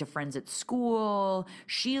 according to friends at school,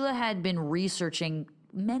 Sheila had been researching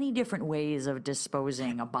many different ways of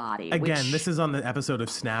disposing a body. Again, this is on the episode of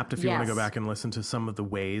Snapped, if you want to go back and listen to some of the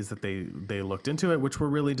ways that they looked into it, which were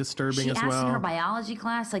really disturbing as well. She asked in her biology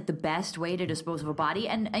class, like, the best way to dispose of a body,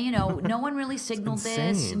 and you know, no one really signaled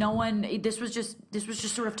this. No one. This was just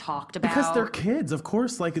sort of talked about. Because they're kids, of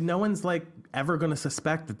course. Like, no one's like ever going to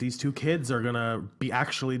suspect that these 2 kids are going to be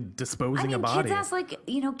actually disposing a body. Kids ask, like,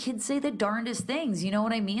 you know, kids say the darndest things. You know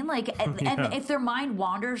what I mean? Like, and if their mind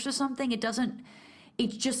wanders to something, it doesn't.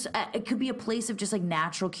 It's just, it could be a place of just like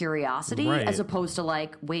natural curiosity as opposed to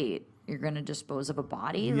like, wait, you're going to dispose of a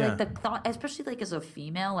body? Yeah. Like the thought, especially like as a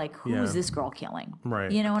female, like who is this girl killing? Right.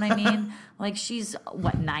 You know what I mean? Like she's,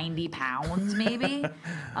 90 pounds maybe?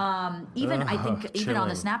 Even on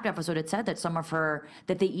the Snapped episode, it said that some of her,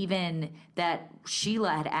 that Sheila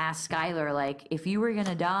had asked Skylar, like, if you were going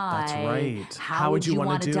to die, That's right. how would you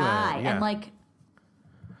want to die? Yeah. And like,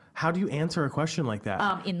 How do you answer a question like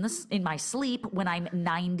that? In my sleep when I'm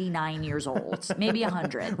 99 years old, maybe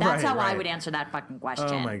 100. That's how I would answer that fucking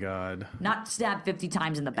question. Oh my God. Not stabbed 50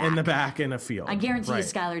 times in the back. In the back in a field. I guarantee you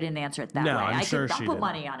Skylar didn't answer it that way. I'm sure she I'll put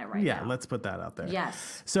money on it right now. Yeah, let's put that out there.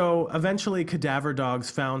 Yes. So eventually cadaver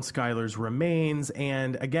dogs found Skylar's remains.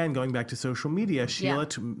 And again, going back to social media, Sheila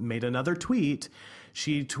made another tweet.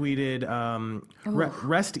 She tweeted,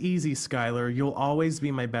 rest easy, Skylar. You'll always be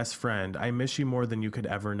my best friend. I miss you more than you could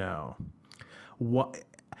ever know. What?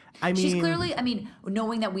 I mean, she's clearly,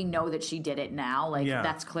 knowing that we know that she did it now,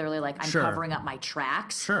 that's clearly I'm covering up my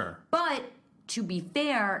tracks. Sure. But to be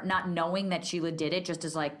fair, not knowing that Sheila did it, just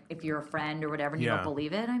as if you're a friend or whatever and you don't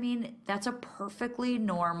believe it, that's a perfectly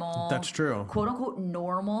normal, that's true, quote unquote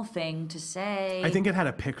normal thing to say. I think it had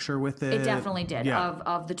a picture with it. It definitely did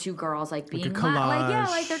of the two girls being a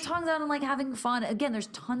collage. their tongues out and having fun. Again, there's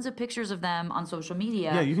tons of pictures of them on social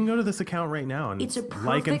media. Yeah, you can go to this account right now and it's a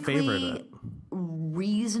like and favorite it.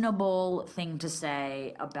 Reasonable thing to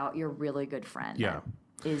say about your really good friend. Yeah.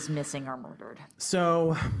 Is missing or murdered.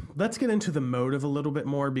 So let's get into the motive a little bit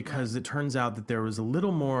more, because it turns out that there was a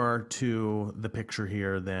little more to the picture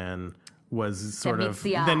here than was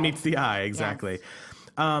than meets the eye. Exactly. Yes.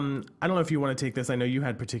 I don't know if you want to take this. I know you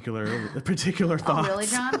had particular thoughts. Oh, really,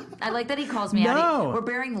 John? I like that he calls me out. We're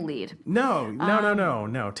bearing the lead.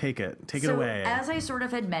 No. Take it away. As I sort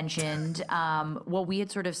of had mentioned, we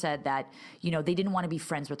had sort of said that, they didn't want to be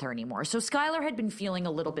friends with her anymore. So Skylar had been feeling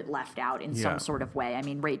a little bit left out in some sort of way.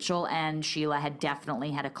 Rachel and Sheila had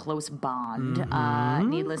definitely had a close bond,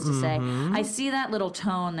 needless to say. I see that little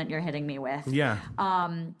tone that you're hitting me with. Yeah.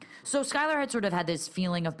 So Skylar had sort of had this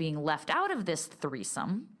feeling of being left out of this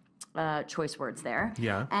threesome. Choice words there.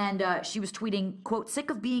 Yeah. And she was tweeting, quote, sick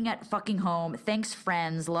of being at fucking home. Thanks,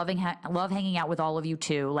 friends. Love hanging out with all of you,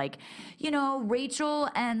 too. Rachel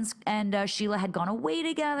and Sheila had gone away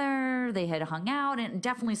together. They had hung out. And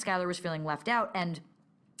definitely Skylar was feeling left out. And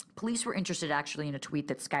police were interested, actually, in a tweet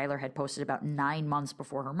that Skylar had posted about 9 months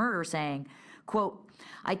before her murder saying, quote,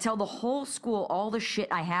 I tell the whole school all the shit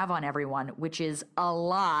I have on everyone, which is a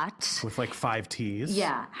lot. With 5 T's.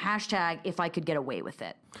 Yeah. Hashtag if I could get away with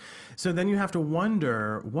it. So then you have to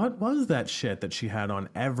wonder, what was that shit that she had on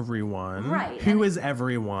everyone? Right. Who is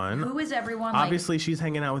everyone? Who is everyone? Obviously, she's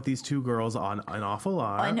hanging out with these two girls on an awful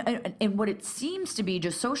lot. And what it seems to be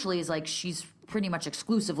just socially is she's pretty much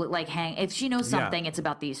exclusively if she knows something, it's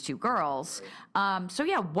about these two girls.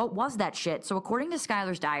 What was that shit? So according to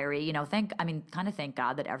Skylar's diary, thank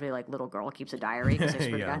God that every little girl keeps a diary, because I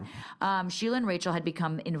swear to God, Sheila and Rachel had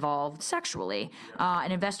become involved sexually.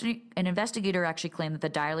 An investigator actually claimed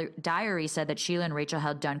that the diary said that Sheila and Rachel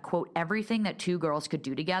had done, quote, everything that two girls could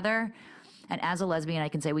do together. And as a lesbian, I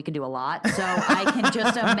can say we can do a lot. So I can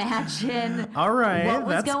just imagine all right, what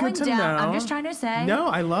was that's going good to down. Know. I'm just trying to say. No,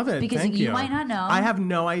 I love it. Because Thank you might not know. I have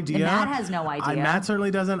no idea. And Matt has no idea. Matt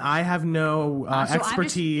certainly doesn't. I have no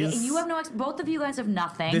expertise. You have no both of you guys have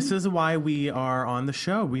nothing. This is why we are on the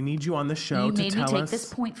show. We need you on the show to tell us. You made me take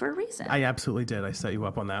this point for a reason. I absolutely did. I set you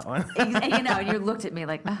up on that one. You looked at me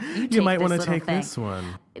like, you might want to take this one.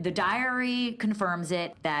 The diary confirms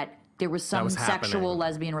it that there was some sexual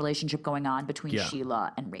lesbian relationship going on between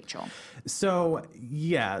Sheila and Rachel. So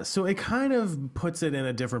it kind of puts it in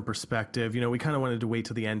a different perspective. We kind of wanted to wait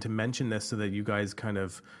till the end to mention this so that you guys kind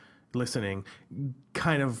of listening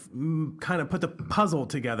kind of put the puzzle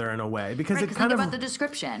together in a way, because it kind of about the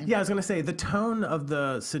description. Yeah, I was going to say the tone of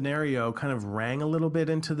the scenario kind of rang a little bit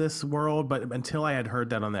into this world, but until I had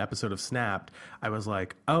heard that on the episode of Snapped, I was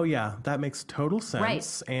like, oh yeah, that makes total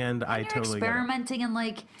sense. Right. And I totally experimenting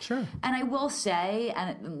and sure. And I will say,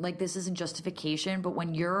 and this isn't justification, but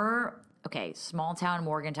when you're small town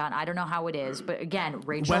Morgantown, I don't know how it is, but again,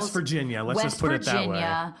 Rachel's West Virginia. Let's just put it that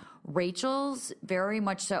way. Rachel's very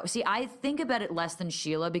much so. See, I think about it less than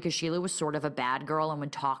Sheila, because Sheila was sort of a bad girl and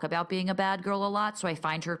would talk about being a bad girl a lot. So I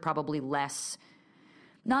find her probably less,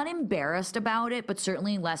 not embarrassed about it, but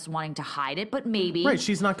certainly less wanting to hide it. But maybe. Right.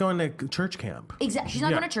 She's not going to church camp. Exactly. She's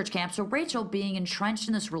not going to church camp. So Rachel being entrenched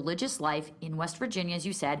in this religious life in West Virginia, as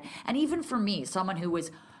you said, and even for me, someone who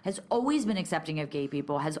has always been accepting of gay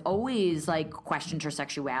people, has always questioned her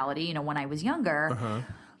sexuality, when I was younger.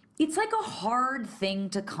 It's a hard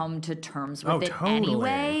thing to come to terms with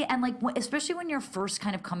anyway. And especially when you're first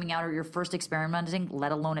kind of coming out or you're first experimenting,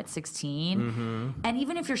 let alone at 16. And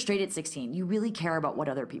even if you're straight at 16, you really care about what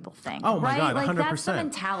other people think. Oh my God, 100%. That's the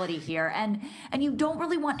mentality here. And you don't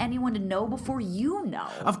really want anyone to know before you know.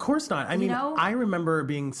 Of course not. I mean, I remember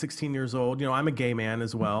being 16 years old. I'm a gay man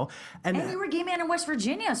as well. And you were a gay man in West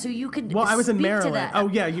Virginia, so you could I was in speak Maryland. to that. Oh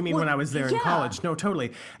yeah, you mean when I was there in college. No,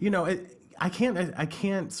 totally. I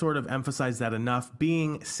can't sort of emphasize that enough.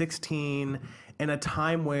 Being 16 in a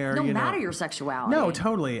time where no matter your sexuality. No,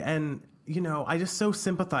 totally. And I just so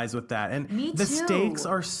sympathize with that. And Me the too. stakes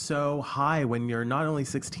are so high when you're not only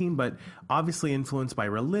 16, but obviously influenced by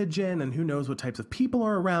religion and who knows what types of people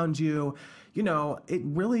are around you. It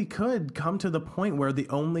really could come to the point where the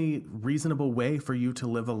only reasonable way for you to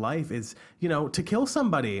live a life is, to kill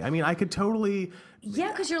somebody. I mean, I could totally...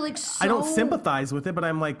 Yeah, because you're like so... I don't sympathize with it, but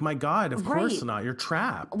I'm like, my God, of course Right. not. You're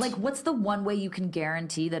trapped. Like, what's the one way you can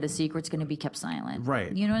guarantee that a secret's going to be kept silent?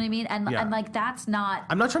 Right. You know what I mean? And like, that's not...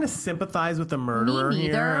 I'm not trying to sympathize with the murderer Me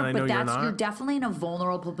neither, here, and I know but you're not. you're definitely in a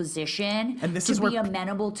vulnerable position And this to is be where-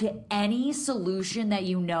 amenable to any solution that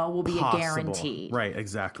will be Possible. a guarantee. Right,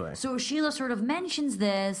 exactly. So Sheila sort of mentions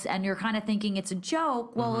this, and you're kind of thinking it's a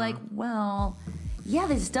joke. Well, yeah,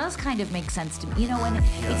 this does kind of make sense to me. And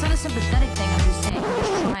it's not a sympathetic thing. I'm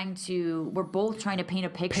just saying we're both trying to paint a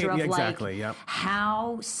picture of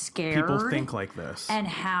how scared people think like this. and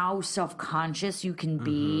how self-conscious you can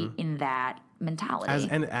be in that mentality.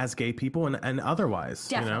 As gay people and otherwise.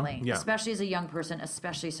 Definitely. Especially as a young person,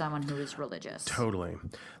 especially someone who is religious. Totally.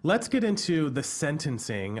 Let's get into the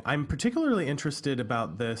sentencing. I'm particularly interested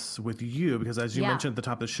about this with you because as you mentioned at the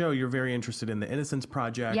top of the show, you're very interested in the Innocence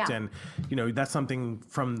Project. Yeah. And, that's something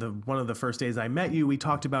from one of the first days I met you, we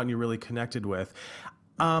talked about and you really connected with.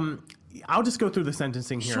 I'll just go through the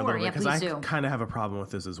sentencing here a little bit because I kind of have a problem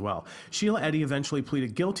with this as well. Sheila Eddy eventually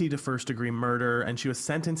pleaded guilty to first-degree murder, and she was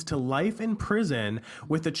sentenced to life in prison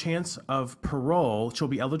with the chance of parole. She'll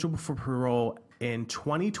be eligible for parole in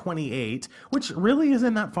 2028, which really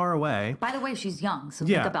isn't that far away. By the way, she's young, so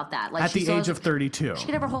think about that. Like, at the age of 32. She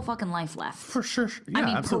could have her whole fucking life left. For sure. Yeah, I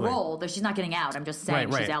mean, absolutely. parole, though she's not getting out. I'm just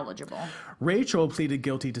saying she's eligible. Rachel pleaded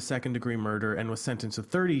guilty to second-degree murder and was sentenced to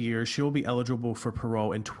 30 years. She will be eligible for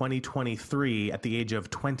parole in 2023 at the age of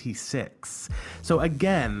 26. So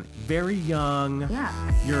again, very young. Yeah.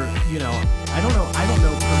 You're, I don't know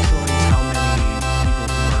personally how many people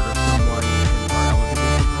who murder someone are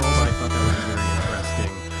eligible for parole, but I thought that was very interesting.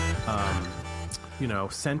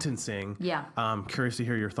 Sentencing. Yeah. Curious to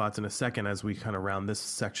hear your thoughts in a second as we kind of round this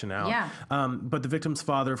section out. Yeah. But the victim's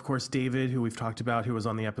father, of course, David, who we've talked about, who was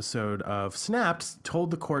on the episode of Snapped,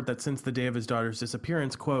 told the court that since the day of his daughter's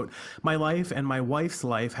disappearance, quote, "My life and my wife's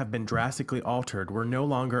life have been drastically altered. We're no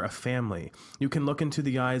longer a family. You can look into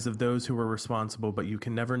the eyes of those who were responsible, but you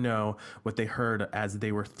can never know what they heard as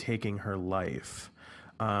they were taking her life."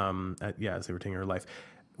 As they were taking her life,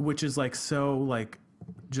 which is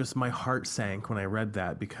just my heart sank when I read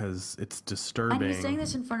that because it's disturbing. And he's saying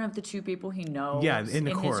this in front of the two people he knows. Yeah, in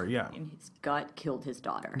the court, in his gut killed his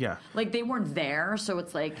daughter. Yeah. Like, they weren't there, so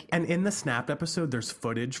it's like... And in the Snapped episode, there's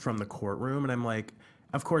footage from the courtroom, and I'm like...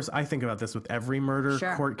 Of course, I think about this with every murder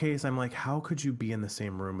court case. I'm like, how could you be in the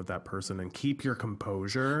same room with that person and keep your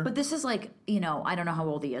composure? But this is like, I don't know how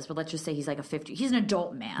old he is, but let's just say he's like he's an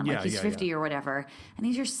adult man. Like, he's 50 or whatever. And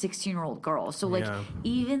these are 16-year-old girls. So,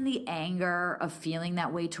 even the anger of feeling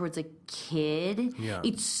that way towards a kid,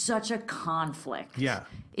 it's such a conflict. Yeah.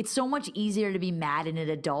 It's so much easier to be mad at an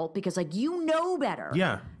adult because, you know better.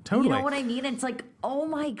 Yeah, totally. You know what I mean? And it's like, oh,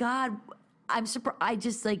 my God. I'm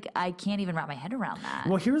surprised. I can't even wrap my head around that.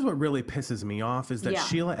 Well, here's what really pisses me off is that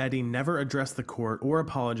Sheila Eddy never addressed the court or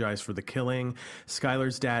apologized for the killing.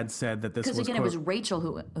 Skylar's dad said that this was, because again, it was Rachel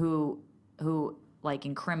who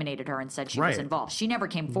incriminated her and said she was involved. She never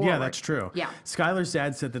came forward. Yeah, that's true. Yeah. Skylar's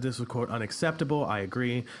dad said that this was, quote, unacceptable. I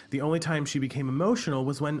agree. The only time she became emotional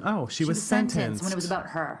was when, she was sentenced. When it was about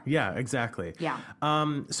her. Yeah, exactly. Yeah.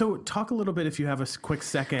 So talk a little bit, if you have a quick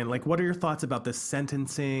second, what are your thoughts about this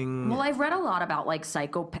sentencing? Well, I've read a lot about,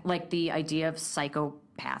 the idea of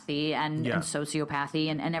psychopathy and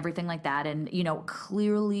sociopathy and everything like that. And,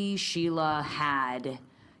 clearly Sheila had...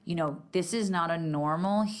 this is not a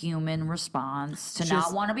normal human response to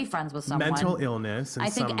not want to be friends with someone. Mental illness in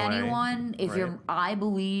some way. I think anyone, I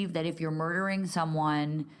believe that if you're murdering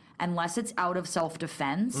someone, unless it's out of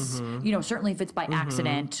self-defense, certainly if it's by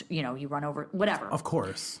accident, you run over, whatever. Of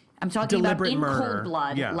course. I'm talking Deliberate about in murder. cold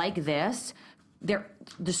blood like this.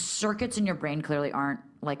 The circuits in your brain clearly aren't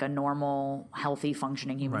like a normal, healthy,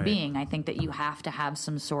 functioning human being. I think that you have to have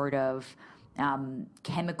some sort of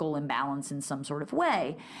chemical imbalance in some sort of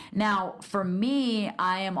way. Now, for me,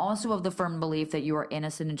 I am also of the firm belief that you are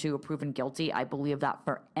innocent until proven guilty. I believe that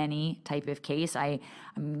for any type of case. I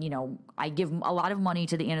give a lot of money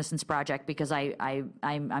to the Innocence Project because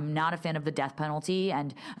I'm not a fan of the death penalty,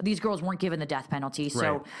 and these girls weren't given the death penalty.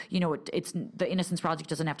 So, it's the Innocence Project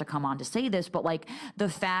doesn't have to come on to say this, but the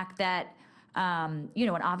fact that, and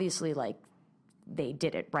obviously they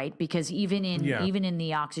did it, right? Because even in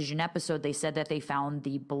the Oxygen episode, they said that they found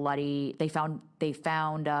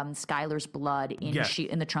Skylar's blood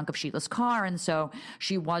in the trunk of Sheila's car, and so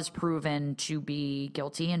she was proven to be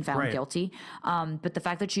guilty and found guilty. But the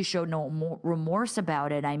fact that she showed no remorse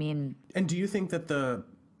about it, I mean. And do you think that the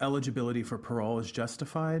eligibility for parole is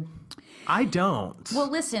justified? I don't. Well,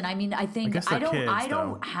 listen, I mean, I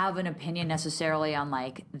don't have an opinion necessarily on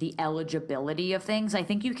like the eligibility of things. I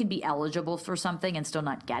think you can be eligible for something and still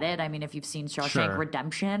not get it. I mean, if you've seen Shawshank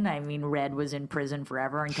Redemption, I mean, Red was in prison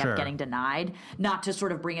forever and kept getting denied. Not to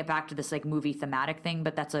sort of bring it back to this like movie thematic thing,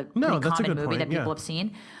 but that's a pretty common movie that people have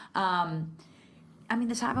seen. I mean,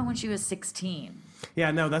 this happened when she was 16.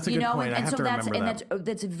 Yeah, no, that's a good point. I have to remember that. And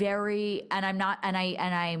that's very, and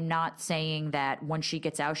I'm not saying that when she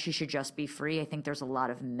gets out, she should just be free. I think there's a lot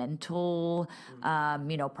of mental,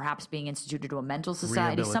 perhaps being instituted to a mental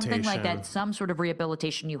society, something like that, some sort of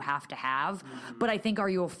rehabilitation you have to have. But I think, are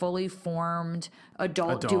you a fully formed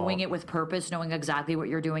adult doing it with purpose, knowing exactly what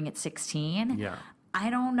you're doing at 16? Yeah. I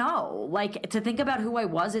don't know. Like, to think about who I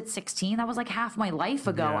was at 16, that was like half my life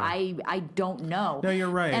ago. Yeah. I don't know. No, you're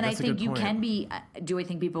right. And that's I think you can be, do I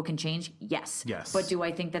think people can change? Yes. But do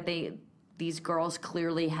I think that these girls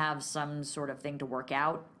clearly have some sort of thing to work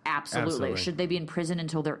out? Absolutely. Should they be in prison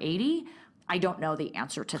until they're 80? I don't know the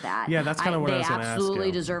answer to that. Yeah, that's kind of what I was going to ask you. They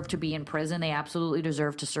absolutely deserve to be in prison. They absolutely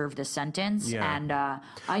deserve to serve this sentence. Yeah. And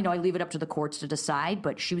I know I leave it up to the courts to decide,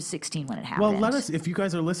 but she was 16 when it happened. Well, if you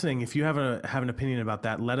guys are listening, if you have an opinion about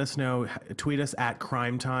that, let us know. Tweet us at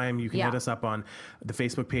Crime Time. You can hit us up on the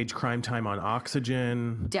Facebook page, Crime Time on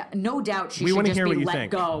Oxygen. No doubt she should just be let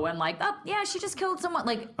go and like, oh, yeah, she just killed someone.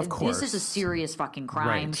 Like, of course. This is a serious fucking crime.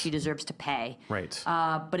 Right. She deserves to pay. Right.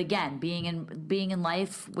 But again, being in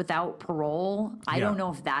life without parole, I don't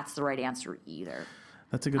know if that's the right answer either.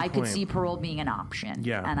 That's a good point. I could see parole being an option.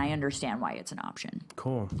 Yeah. And I understand why it's an option.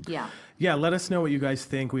 Cool. Yeah. Yeah, let us know what you guys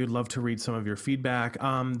think. We would love to read some of your feedback.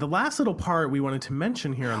 The last little part we wanted to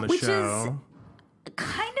mention here on the show. Which is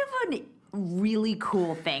kind of an really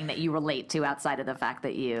cool thing that you relate to outside of the fact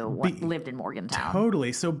that you lived in Morgantown.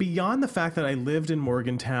 Totally. So beyond the fact that I lived in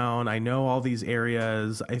Morgantown, I know all these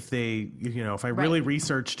areas. If I really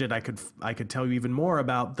researched it, I could tell you even more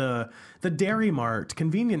about the Dairy Mart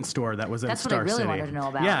convenience store that was in Star City. That's what I really wanted to know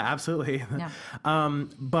about. Yeah, absolutely. Yeah.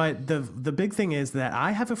 But the big thing is that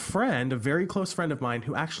I have a very close friend of mine,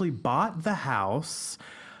 who actually bought the house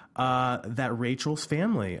that Rachel's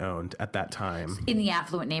family owned at that time. In the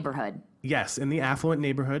affluent neighborhood. Yes, in the affluent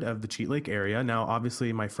neighborhood of the Cheat Lake area. Now,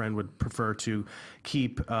 obviously, my friend would prefer to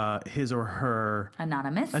keep his or her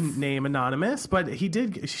name anonymous, but he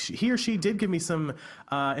or she did give me some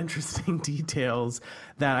interesting details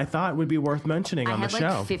that I thought would be worth mentioning on the show.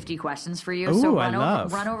 I had 50 questions for you, Ooh, so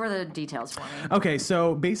run over the details for me. Okay,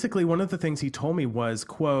 so basically, one of the things he told me was,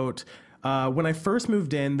 quote, when I first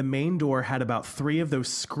moved in, the main door had about 3 of those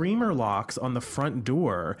screamer locks on the front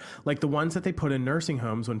door, like the ones that they put in nursing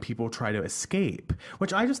homes when people try to escape,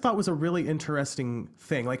 which I just thought was a really interesting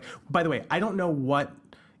thing. Like, by the way, I don't know what,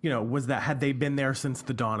 was that, had they been there since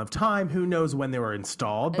the dawn of time? Who knows when they were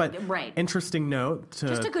installed? But interesting note.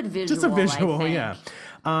 Just a good visual. Just a visual, yeah.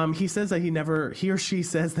 He says that he or she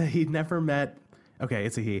says that he never met. Okay,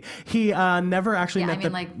 it's a he. He never actually met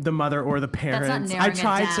the mother or the parents. That's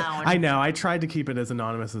not narrowing it down. I tried to keep it as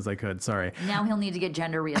anonymous as I could. Sorry. Now he'll need to get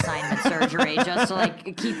gender reassignment surgery just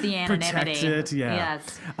to keep the anonymity. Protect it, yeah.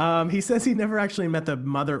 Yes. He says he never actually met the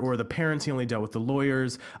mother or the parents. He only dealt with the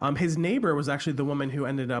lawyers. His neighbor was actually the woman who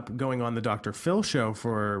ended up going on the Dr. Phil show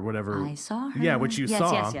for whatever. I saw her. Yeah, which you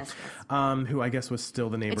saw. Yes. Who I guess was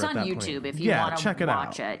still the neighbor at that point. It's on YouTube. If you want to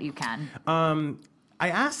watch it, you can. I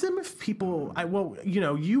asked him if people,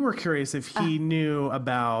 you were curious if he knew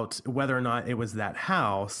about whether or not it was that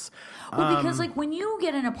house. Well, because when you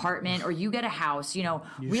get an apartment or you get a house,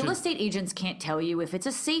 real estate agents can't tell you if it's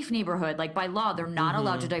a safe neighborhood. Like, by law, they're not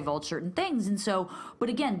allowed to divulge certain things. And so, but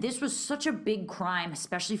again, this was such a big crime,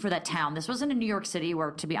 especially for that town. This wasn't in New York City where,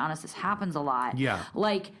 to be honest, this happens a lot. Yeah.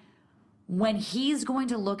 When he's going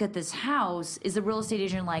to look at this house, is the real estate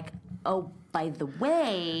agent like, oh, by the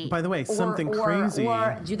way, something crazy.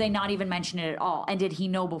 Or do they not even mention it at all? And did he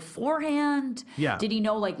know beforehand? Yeah. Did he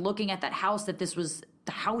know, looking at that house, that this was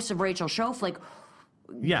the house of Rachel Schoaf?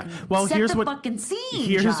 Yeah. Well, here's what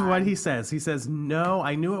he says. He says, no,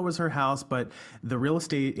 I knew it was her house, but the real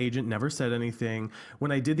estate agent never said anything.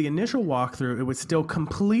 When I did the initial walkthrough, it was still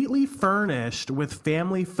completely furnished with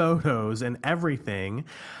family photos and everything.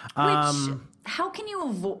 How can you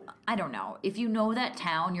avoid? I don't know. If you know that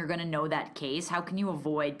town, you're going to know that case. How can you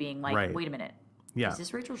avoid being wait a minute? Yeah. Is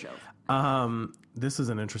this Rachel Jove? This is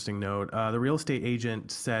an interesting note. The real estate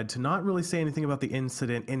agent said to not really say anything about the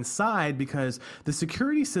incident inside because the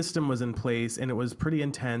security system was in place and it was pretty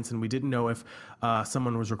intense and we didn't know if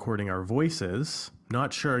someone was recording our voices.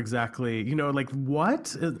 Not sure exactly, like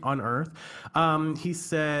what on earth? He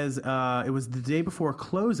says it was the day before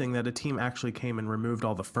closing that a team actually came and removed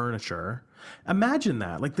all the furniture. Imagine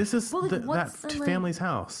that. Like this is that family's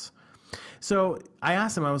house. So I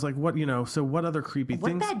asked him, I was like, so what other creepy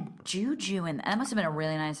things? What bad juju that must have been a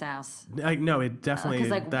really nice house. No, it definitely,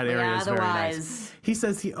 that area is very nice. He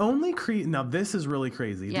says the only now this is really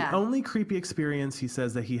crazy. Yeah. The only creepy experience he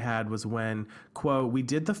says that he had was when, quote, we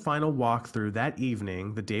did the final walkthrough that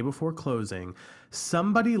evening, the day before closing.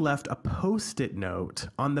 Somebody left a Post-it note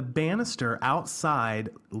on the banister outside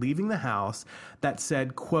leaving the house that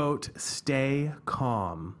said, quote, stay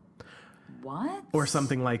calm. What? Or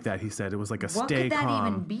something like that. He said it was like a stay calm. What could that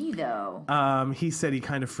even be, though? He said it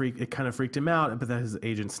kind of freaked him out, but that his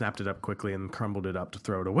agent snapped it up quickly and crumbled it up to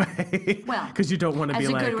throw it away. Well, because you don't want to be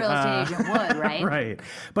like, as a good real estate agent would, right? Right.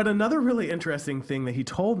 But another really interesting thing that he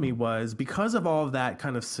told me was because of all of that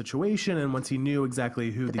kind of situation, and once he knew exactly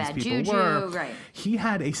who these people were, right. He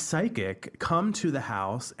had a psychic come to the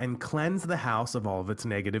house and cleanse the house of all of its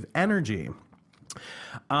negative energy.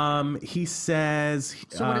 He says...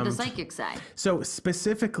 So what did the psychic say? So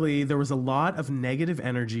specifically, there was a lot of negative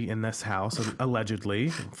energy in this house, allegedly,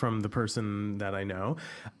 from the person that I know.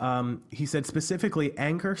 He said specifically,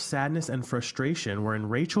 anger, sadness, and frustration were in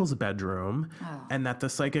Rachel's bedroom, and that the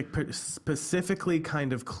psychic specifically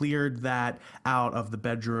kind of cleared that out of the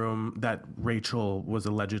bedroom that Rachel was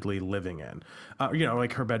allegedly living in.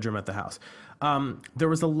 Like her bedroom at the house. There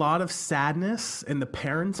was a lot of sadness in the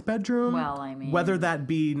parents' bedroom. Well, I mean... Whether that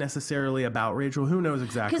be necessarily about Rachel, who knows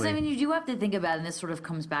exactly? Because, you do have to think about it, and this sort of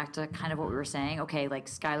comes back to kind of what we were saying. Okay, like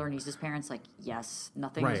Skylar Neese's parents, yes,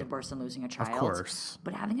 nothing is worse than losing a child. Of course.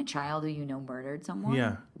 But having a child who murdered someone?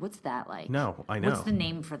 Yeah. What's that like? No, I know. What's the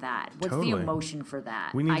name for that? What's the emotion for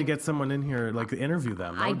that? We need to get someone in here, interview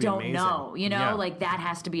them. That would be amazing. Know. That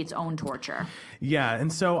has to be its own torture. Yeah,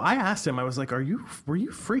 and so I asked him, I was like, were you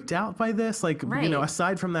freaked out by this?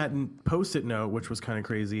 Aside from that Post-it note, which was kind of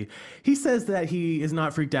crazy, he says that he is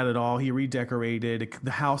not freaked out at all. He redecorated.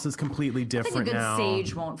 The house is completely different now. I think a good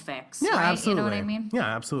sage won't fix. Yeah, right? absolutely. You know what I mean?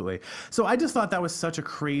 Yeah, absolutely. So I just thought that was such a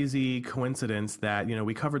crazy coincidence that,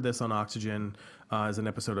 we covered this on Oxygen as an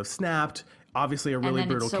episode of Snapped. Obviously a really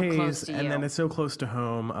brutal case. And then it's so close to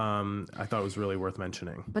home. I thought it was really worth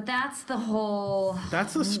mentioning. But that's the story.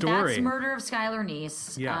 That's Murder of Skylar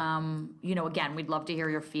Neese. Yeah. Again, we'd love to hear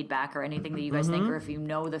your feedback or anything that you guys think, or if you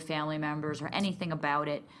know the family members or anything about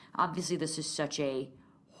it. Obviously, this is such a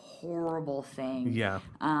horrible thing. Yeah.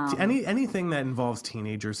 Anything that involves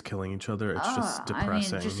teenagers killing each other, it's just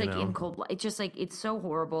depressing. In cold blood. It's just it's so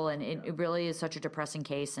horrible, and it really is such a depressing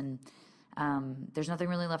case, and there's nothing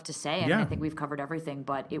really left to say. I think we've covered everything,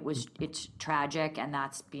 but it's tragic, and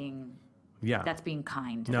that's being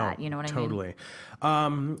kind to that. You know what I mean?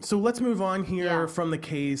 Totally. So let's move on here from the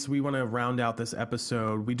case. We want to round out this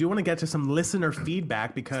episode. We do want to get to some listener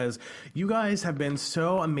feedback because you guys have been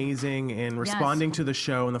so amazing in responding to the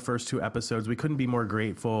show in the first 2 episodes. We couldn't be more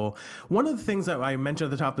grateful. One of the things that I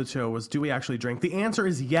mentioned at the top of the show was, do we actually drink? The answer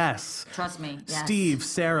is yes. Trust me. Yes. Steve,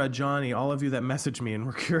 Sarah, Johnny, all of you that messaged me and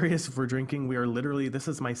were curious if we're drinking. We are literally, this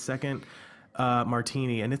is my second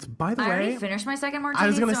martini, and it's, by the way, I already finished my second martini. I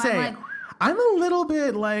was going to say, I'm a little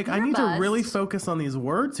bit I need to really focus on these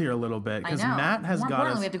words here a little bit because Matt has got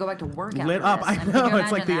us we have to go back to work lit up. I know,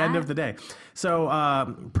 it's like the end of the day. So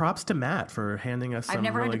props to Matt for handing us some really good...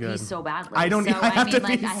 I've never had to pee so badly. I don't I have to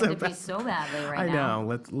pee so badly right now. I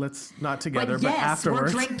know. Let's not together, but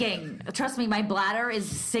afterwards. We're drinking. Trust me, my bladder is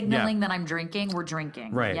signaling that I'm drinking. We're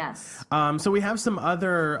drinking. Right. Yes. So we have some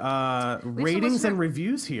other ratings and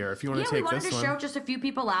reviews here if you want to take this one. Yeah, we wanted to shout just a few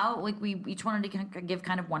people out. We each wanted to give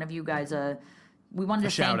kind of one of you guys we wanted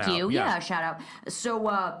to thank you. Yeah, shout out.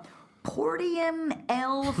 So, Portium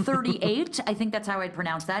L38, I think that's how I'd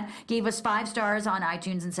pronounce that, gave us 5 stars on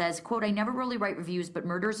iTunes and says, quote, I never really write reviews, but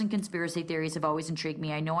murders and conspiracy theories have always intrigued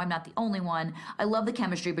me. I know I'm not the only one. I love the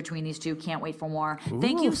chemistry between these two. Can't wait for more.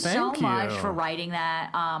 Thank you so much for writing that.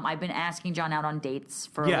 I've been asking John out on dates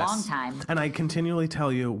for a long time. And I continually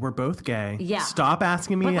tell you, we're both gay. Yeah. Stop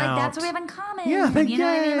asking me out. That's what we have in common. Yeah, you know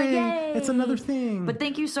what I mean? Yay. It's another thing. But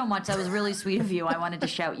thank you so much. That was really sweet of you. I wanted to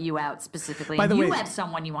shout you out specifically. By the way, you have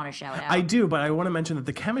someone you want to shout shout out. I do, but I want to mention that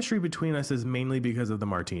the chemistry between us is mainly because of the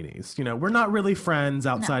martinis. You know, we're not really friends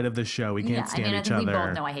outside of the show. We can't stand each other. We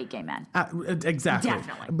both know I hate gay men. Exactly.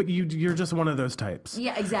 Definitely. But you're just one of those types.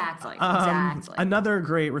 Yeah, exactly. Another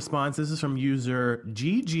great response. This is from user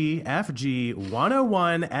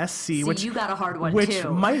GGFG101SC, which you got a hard one which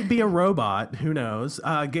too. might be a robot. Who knows?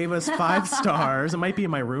 Gave us 5 stars. It might be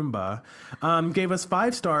my Roomba. Gave us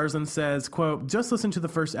 5 stars and says, quote, just listened to the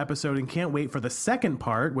first episode and can't wait for the second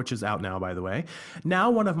part, which is out now, by the way. Now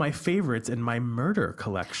one of my favorites in my murder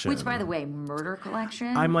collection. Which, by the way, murder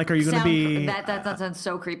collection? I'm like, are you going to be... That sounds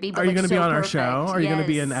so creepy. But are you going to be on perfect. our show? Are you going to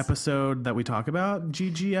be an episode that we talk about?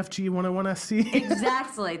 GGFG101SC?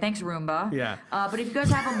 Exactly. Thanks, Roomba. Yeah. But if you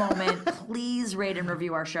guys have a moment, please rate and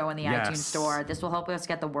review our show in the iTunes store. This will help us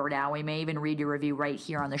get the word out. We may even read your review right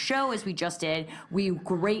here on the show, as we just did. We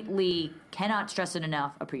greatly, cannot stress it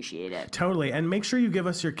enough, appreciate it. Totally. And make sure you give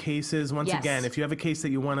us your cases. Once again, if you have a case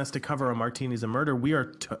that you want us to cover on Martinis and Murder, we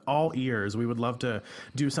are all ears. We would love to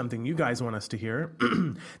do something you guys want us to hear.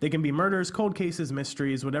 They can be murders, cold cases,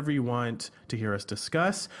 mysteries, whatever you want to hear us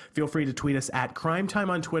discuss. Feel free to tweet us at Crime Time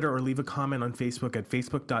on Twitter or leave a comment on Facebook at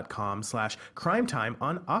facebook.com/crimetime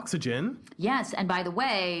on Oxygen. Yes. And by the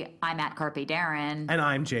way, I'm at Carpe Daryn. And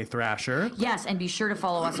I'm Jay Thrasher. Yes. And be sure to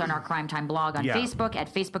follow us on our Crime Time blog on Facebook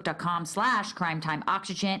at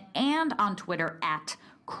facebook.com/CrimeTimeOxygen and on Twitter at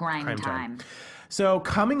Crime Time. So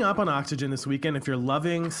coming up on Oxygen this weekend, if you're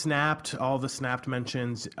loving Snapped, all the Snapped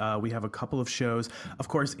mentions, we have a couple of shows. Of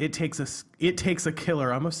course, It Takes a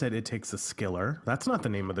Killer. I almost said It Takes a Skiller. That's not the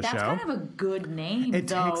name of the show. That's kind of a good name,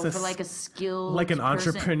 for like a skilled like an person.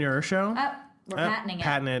 Entrepreneur show. We're patenting it.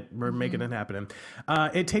 Patent it. We're making it happen.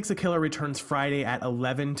 It Takes a Killer returns Friday at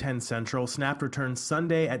 11:10 Central. Snapped returns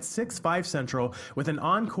Sunday at 6:05 Central with an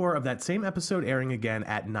encore of that same episode airing again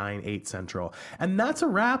at 9:08 Central. And that's a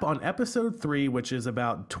wrap on episode 3, which is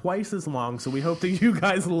about twice as long. So we hope that you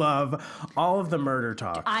guys love all of the murder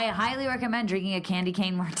talk. I highly recommend drinking a candy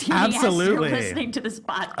cane martini Absolutely. as you're listening to this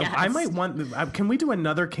podcast. I might want... can we do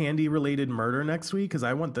another candy-related murder next week? Because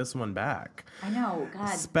I want this one back. I know. God.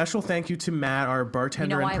 Special thank you to Matt, our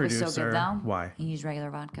bartender and producer. You know why it was so good, though? Why? He used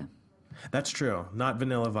regular vodka. That's true. Not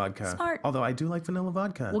vanilla vodka. Smart. Although I do like vanilla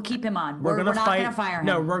vodka. We'll keep him on. We're not going to fire him.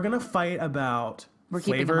 No, we're going to fight about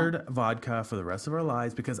flavored vodka for the rest of our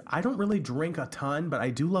lives because I don't really drink a ton, but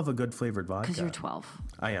I do love a good flavored vodka. Because you're 12.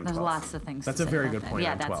 I am 12. There's lots of things That's to a say very about good point.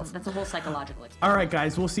 Yeah, I'm 12. that's a whole psychological experience. All right,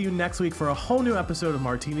 guys. We'll see you next week for a whole new episode of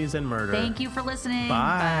Martinis and Murder. Thank you for listening.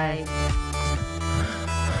 Bye. Bye.